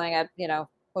counseling at,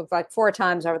 like 4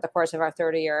 times over the course of our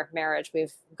 30-year marriage.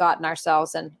 We've gotten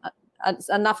ourselves in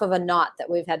enough of a knot that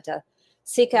we've had to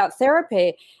seek out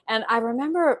therapy. And I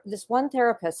remember this one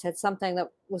therapist said something that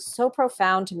was so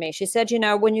profound to me. She said,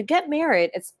 when you get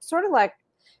married, it's sort of like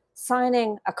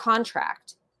signing a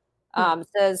contract.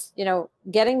 Says,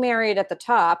 getting married at the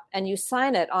top, and you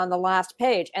sign it on the last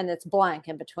page and it's blank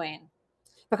in between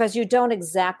because you don't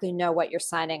exactly know what you're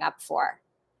signing up for.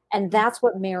 And that's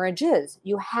what marriage is.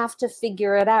 You have to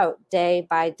figure it out day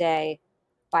by day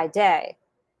by day.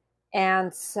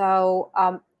 And so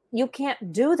you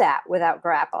can't do that without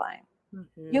grappling.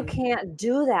 Mm-hmm. You can't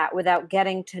do that without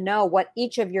getting to know what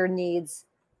each of your needs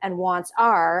and wants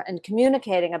are and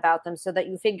communicating about them so that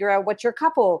you figure out what your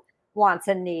couple wants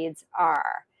and needs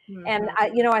are. Mm-hmm. And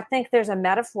I think there's a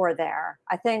metaphor there.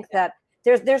 I think that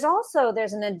there's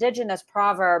an indigenous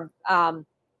proverb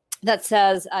that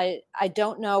says, I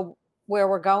don't know where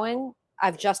we're going.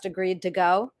 I've just agreed to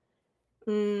go.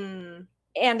 Mm.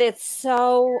 And it's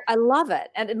so, I love it.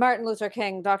 And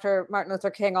Dr. Martin Luther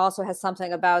King also has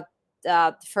something about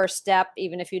the first step,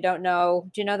 even if you don't know.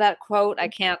 Do you know that quote? I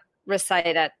can't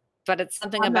recite it, but it's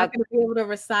something I'm about. not going to be able to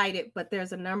recite it, but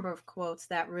there's a number of quotes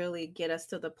that really get us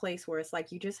to the place where it's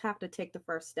like, you just have to take the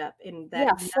first step, and that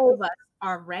none of us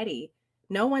are ready.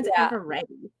 No one's ever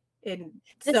ready. And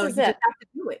so you just have to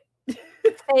do it.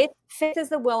 Faith is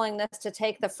the willingness to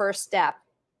take the first step,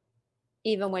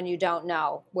 even when you don't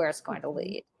know where it's going to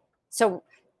lead. So,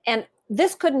 and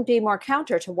this couldn't be more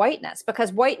counter to whiteness,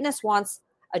 because whiteness wants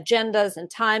agendas and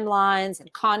timelines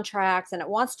and contracts, and it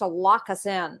wants to lock us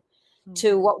in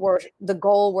to what the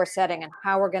goal we're setting and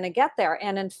how we're going to get there.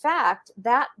 And in fact,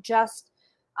 that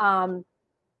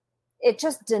it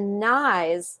just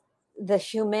denies the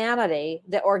humanity,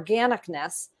 the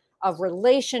organicness of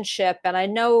relationship. And I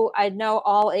know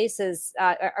all ACEs,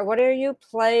 what are you,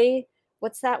 play?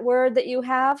 What's that word that you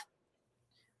have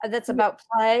that's about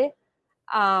play?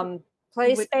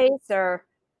 Play space, or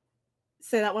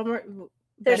say that one more.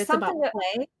 There's something about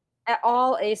play. At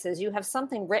all ACEs, you have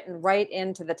something written right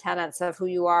into the tenets of who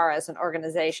you are as an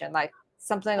organization, like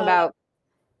something about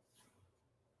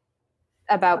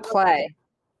play.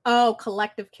 Oh,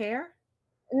 collective care?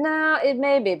 No, it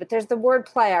may be, but there's the word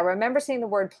play. I remember seeing the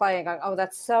word play and going, oh,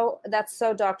 that's so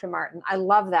Dr. Martin. I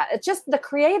love that. It's just the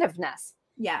creativeness.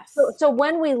 Yes. So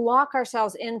when we lock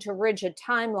ourselves into rigid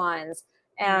timelines,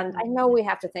 and I know we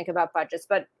have to think about budgets,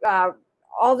 but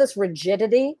all this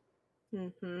rigidity,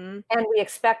 and we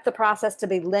expect the process to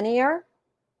be linear.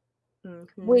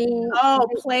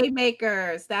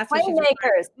 Playmakers. That's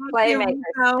playmakers.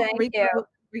 Playmakers. Thank you.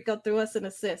 Rico threw us an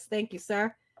assist. Thank you,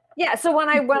 sir. Yeah. So when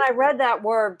I read that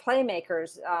word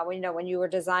playmakers, when you were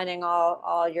designing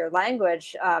all your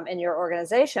language in your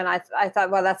organization, I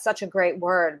thought, well, that's such a great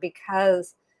word,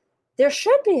 because there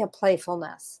should be a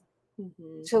playfulness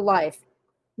to life.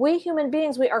 We human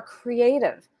beings, we are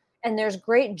creative, and there's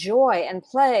great joy and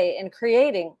play in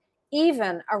creating,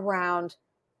 even around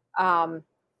a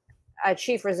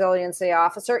chief resiliency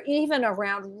officer, even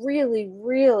around really,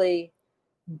 really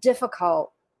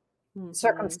difficult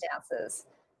circumstances.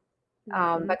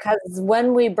 Because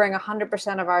when we bring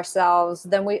 100% of ourselves,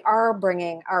 then we are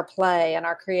bringing our play and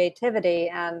our creativity.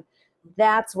 And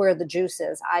that's where the juice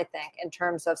is, I think, in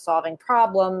terms of solving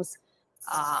problems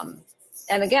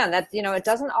And again, that, it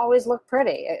doesn't always look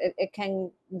pretty. It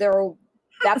can,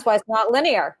 that's why it's not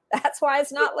linear. That's why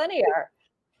it's not linear.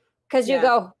 Because you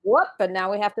go, whoop, but now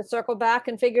we have to circle back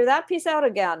and figure that piece out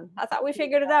again. I thought we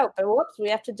figured it out, but whoops, we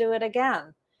have to do it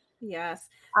again. Yes.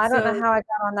 I don't know how I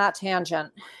got on that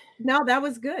tangent. No, that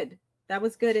was good. That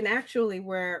was good. And actually,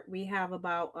 we have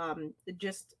about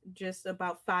just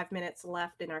about 5 minutes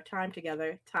left in our time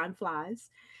together. Time flies.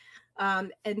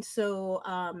 And so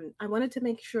I wanted to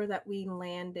make sure that we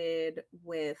landed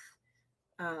with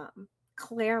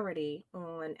clarity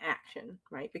on action,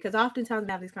 right? Because oftentimes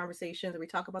we have these conversations and we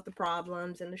talk about the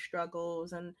problems and the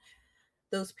struggles and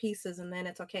those pieces, and then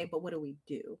it's okay, but what do we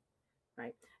do,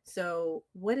 right? So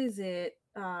what is it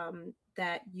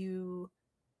that you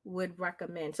would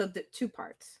recommend? So the two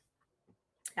parts,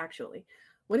 actually.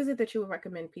 What is it that you would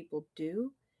recommend people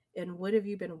do? And what have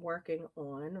you been working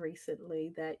on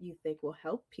recently that you think will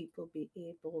help people be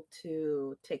able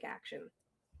to take action?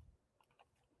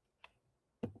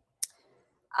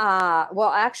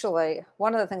 Well, actually,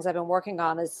 one of the things I've been working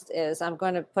on is I'm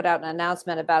going to put out an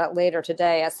announcement about it later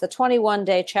today. It's the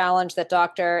 21-day challenge that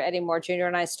Dr. Eddie Moore Jr.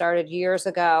 and I started years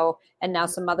ago, and now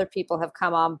some other people have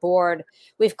come on board.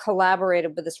 We've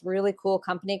collaborated with this really cool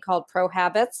company called Pro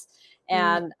Habits,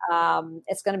 and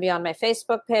it's going to be on my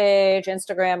Facebook page,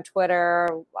 Instagram, Twitter,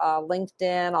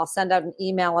 LinkedIn. I'll send out an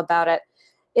email about it.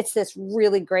 It's this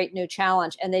really great new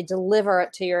challenge, and they deliver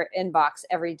it to your inbox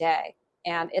every day.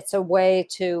 And it's a way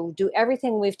to do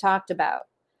everything we've talked about,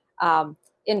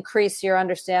 increase your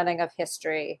understanding of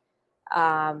history,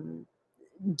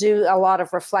 do a lot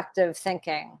of reflective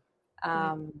thinking,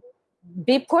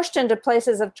 be pushed into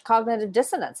places of cognitive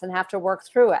dissonance and have to work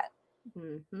through it.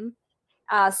 Mm-hmm.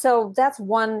 So that's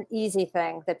one easy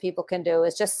thing that people can do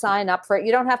is just sign up for it.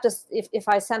 You don't have to, if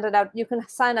I send it out, you can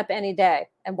sign up any day.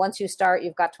 And once you start,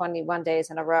 you've got 21 days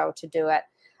in a row to do it.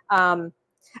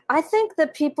 I think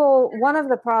that one of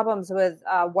the problems with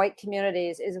white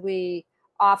communities is we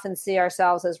often see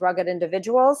ourselves as rugged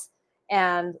individuals.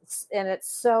 And it's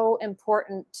so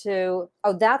important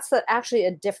that's actually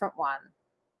a different one.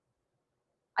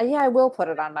 Yeah, I will put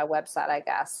it on my website, I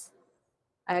guess.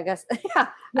 Yeah.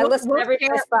 I listen every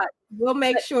spot. We'll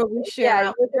make sure we share.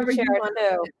 Yeah, you can share it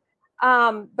too.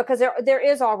 Because there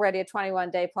is already a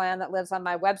 21-day plan that lives on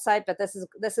my website, but this is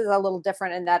a little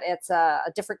different in that it's a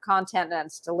different content and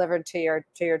it's delivered to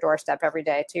your doorstep every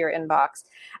day, to your inbox.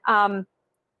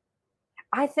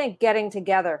 I think getting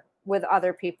together with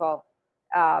other people,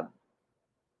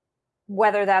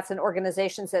 whether that's an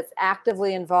organization that's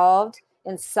actively involved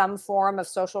in some form of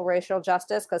social racial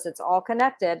justice, because it's all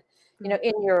connected,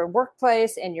 in your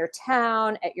workplace, in your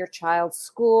town, at your child's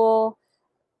school,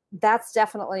 that's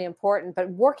definitely important. But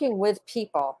working with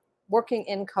people, working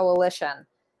in coalition.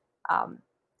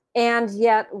 And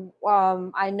yet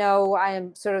I know I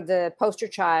am sort of the poster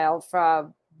child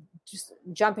for just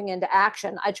jumping into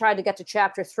action. I tried to get to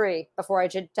chapter 3 before I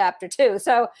did chapter 2.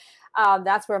 So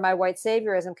that's where my white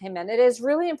saviorism came in. It is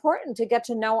really important to get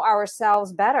to know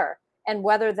ourselves better. And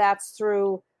whether that's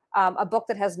through a book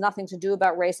that has nothing to do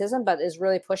about racism, but is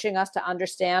really pushing us to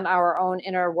understand our own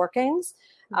inner workings,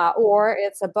 or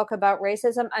it's a book about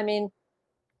racism. I mean,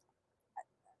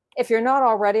 if you're not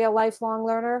already a lifelong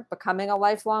learner, becoming a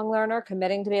lifelong learner,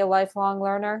 committing to be a lifelong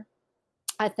learner,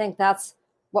 I think that's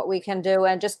what we can do.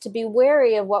 And just to be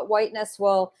wary of what whiteness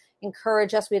will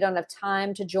encourage us. We don't have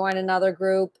time to join another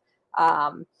group.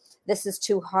 This is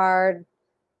too hard.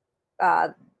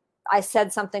 I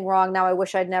said something wrong. Now I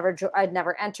wish I'd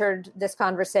never entered this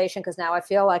conversation because now I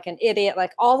feel like an idiot.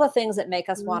 Like all the things that make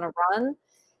us want to run.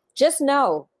 Just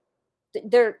know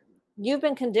you've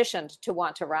been conditioned to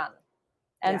want to run.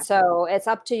 And so it's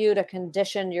up to you to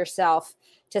condition yourself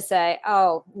to say,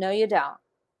 oh, no, you don't.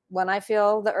 When I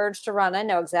feel the urge to run, I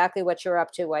know exactly what you're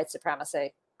up to, white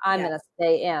supremacy. I'm going to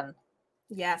stay in.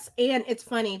 Yes. And it's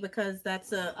funny because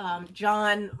that's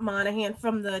John Monahan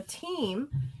from the team,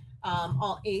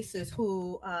 All Aces,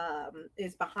 who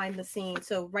is behind the scenes.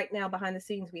 So right now behind the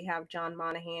scenes, we have John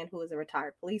Monahan, who is a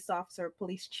retired police officer,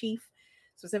 police chief,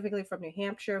 specifically from New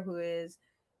Hampshire, who is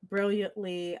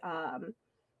brilliantly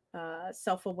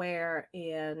self-aware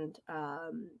and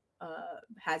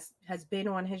has been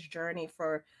on his journey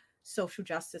for social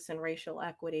justice and racial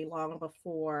equity long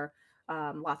before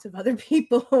lots of other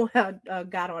people had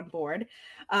got on board,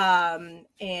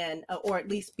 and or at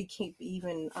least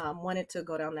wanted to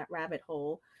go down that rabbit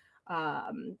hole,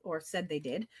 or said they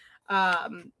did.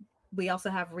 We also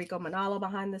have Rico Manalo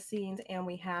behind the scenes, and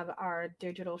we have our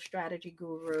digital strategy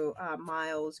guru,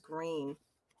 Miles Green.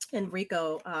 And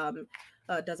Rico,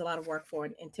 does a lot of work for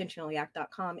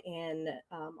intentionallyact.com and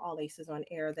All Aces on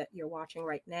Air that you're watching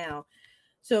right now.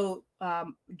 So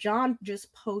John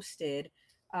just posted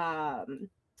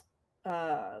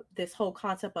this whole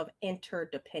concept of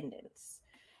interdependence.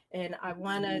 And I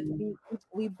want to,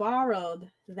 we borrowed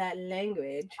that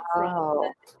language from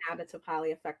the Habits of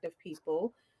Highly Effective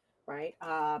People, right?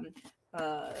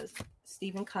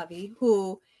 Stephen Covey,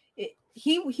 who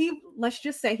he let's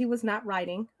just say he was not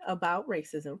writing about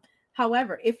racism.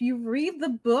 However, if you read the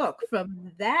book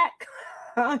from that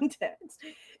context,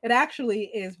 it actually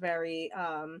is very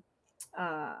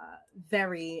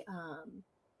very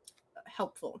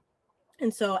helpful.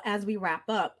 And so as we wrap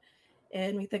up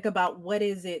and we think about what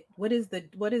is the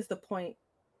point,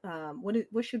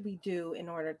 what should we do in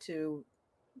order to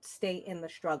stay in the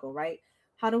struggle, right?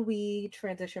 How do we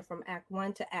transition from act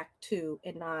 1 to act 2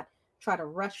 and not try to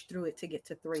rush through it to get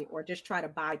to 3 or just try to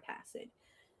bypass it?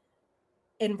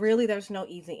 And really, there's no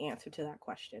easy answer to that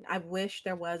question. I wish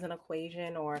there was an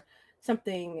equation or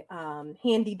something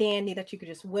handy dandy that you could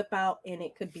just whip out and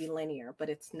it could be linear, but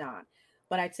it's not.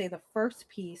 But I'd say the first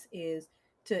piece is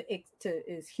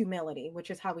is humility,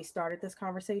 which is how we started this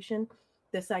conversation.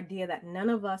 This idea that none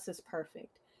of us is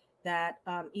perfect. That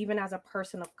even as a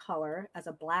person of color, as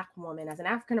a Black woman, as an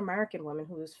African American woman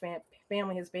whose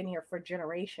family has been here for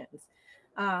generations,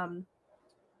 that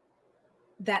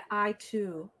I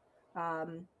too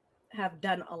have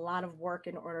done a lot of work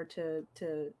in order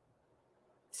to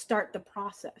start the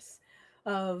process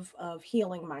of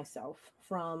healing myself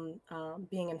from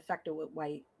being infected with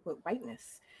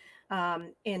whiteness.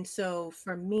 And so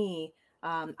for me,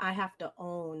 I have to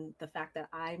own the fact that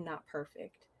I'm not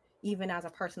perfect. Even as a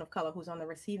person of color who's on the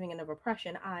receiving end of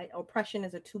oppression, oppression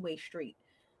is a two-way street.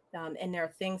 And there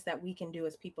are things that we can do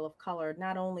as people of color,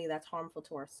 not only that's harmful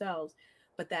to ourselves,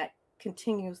 but that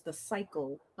continues the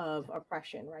cycle of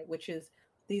oppression, right? Which is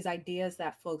these ideas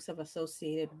that folks have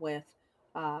associated with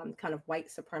kind of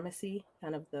white supremacy,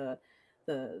 kind of the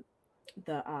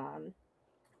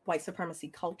white supremacy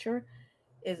culture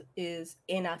is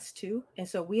in us too. And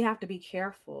so we have to be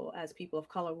careful as people of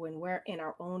color when we're in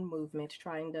our own movement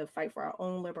trying to fight for our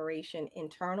own liberation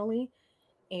internally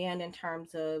and in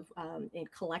terms of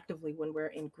and collectively when we're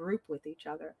in group with each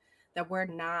other, that we're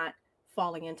not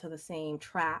falling into the same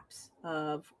traps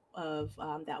of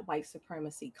that white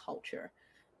supremacy culture,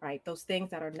 right? Those things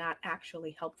that are not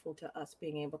actually helpful to us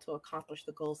being able to accomplish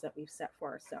the goals that we've set for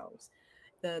ourselves,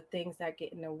 the things that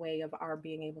get in the way of our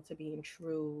being able to be in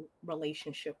true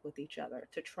relationship with each other,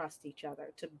 to trust each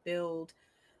other, to build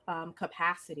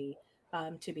capacity,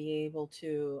 to be able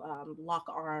to lock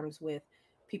arms with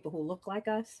people who look like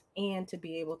us, and to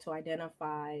be able to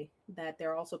identify that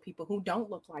there are also people who don't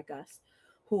look like us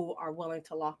who are willing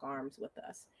to lock arms with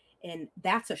us. And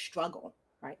that's a struggle,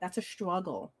 right? That's a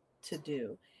struggle to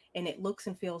do. And it looks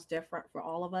and feels different for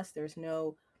all of us. There's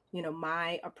no,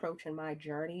 my approach and my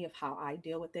journey of how I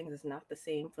deal with things is not the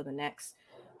same for the next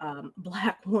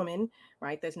Black woman,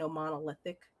 right? There's no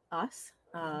monolithic us.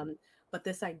 But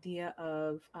this idea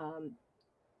of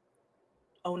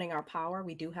owning our power,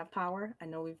 we do have power. I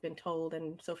know we've been told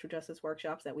in social justice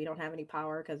workshops that we don't have any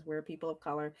power because we're people of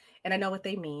color. And I know what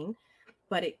they mean,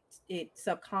 but it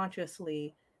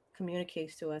subconsciously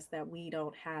communicates to us that we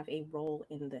don't have a role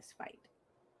in this fight.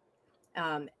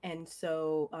 And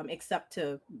so, except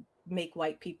to make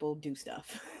white people do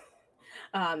stuff.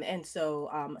 So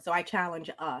I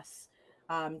challenge us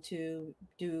to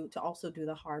also do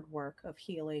the hard work of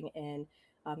healing and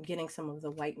getting some of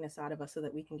the whiteness out of us so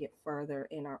that we can get further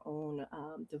in our own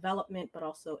development, but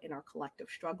also in our collective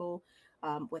struggle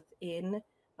within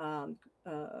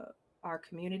our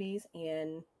communities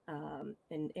and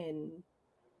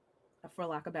for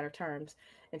lack of better terms,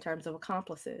 in terms of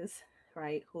accomplices,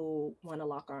 right, who want to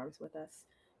lock arms with us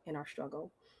in our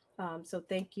struggle. So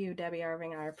thank you, Debbie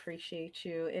Irving. I appreciate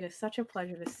you. It is such a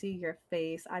pleasure to see your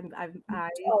face.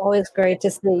 Always great to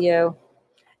see you.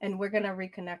 And we're going to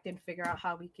reconnect and figure out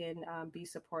how we can be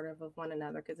supportive of one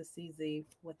another, because it's easy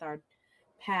with our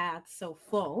paths so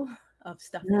full of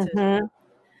stuff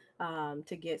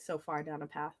to get so far down a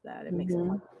path that it makes it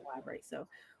hard to collaborate. So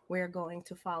we're going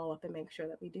to follow up and make sure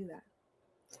that we do that.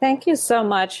 Thank you so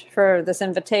much for this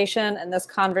invitation and this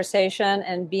conversation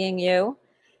and being you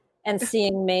and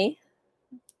seeing me.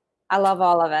 I love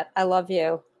all of it. I love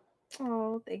you.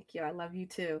 Oh, thank you. I love you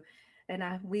too. And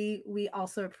we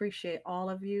also appreciate all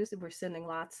of you. So we're sending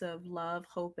lots of love,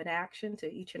 hope, and action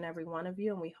to each and every one of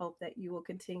you. And we hope that you will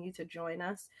continue to join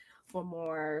us for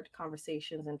more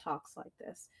conversations and talks like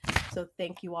this. So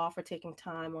thank you all for taking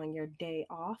time on your day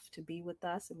off to be with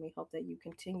us. And we hope that you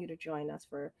continue to join us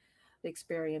for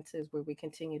experiences where we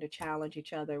continue to challenge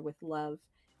each other with love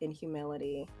and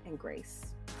humility and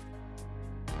grace.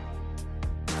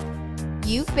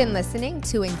 You've been listening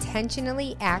to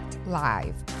Intentionally Act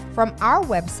Live from our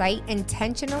website,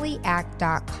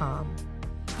 intentionallyact.com.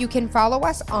 You can follow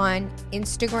us on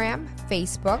Instagram,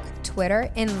 Facebook, Twitter,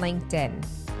 and LinkedIn.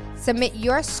 Submit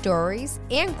your stories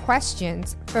and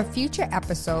questions for future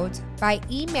episodes by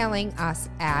emailing us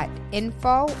at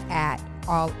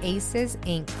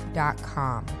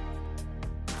info@allacesinc.com.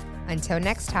 Until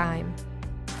next time.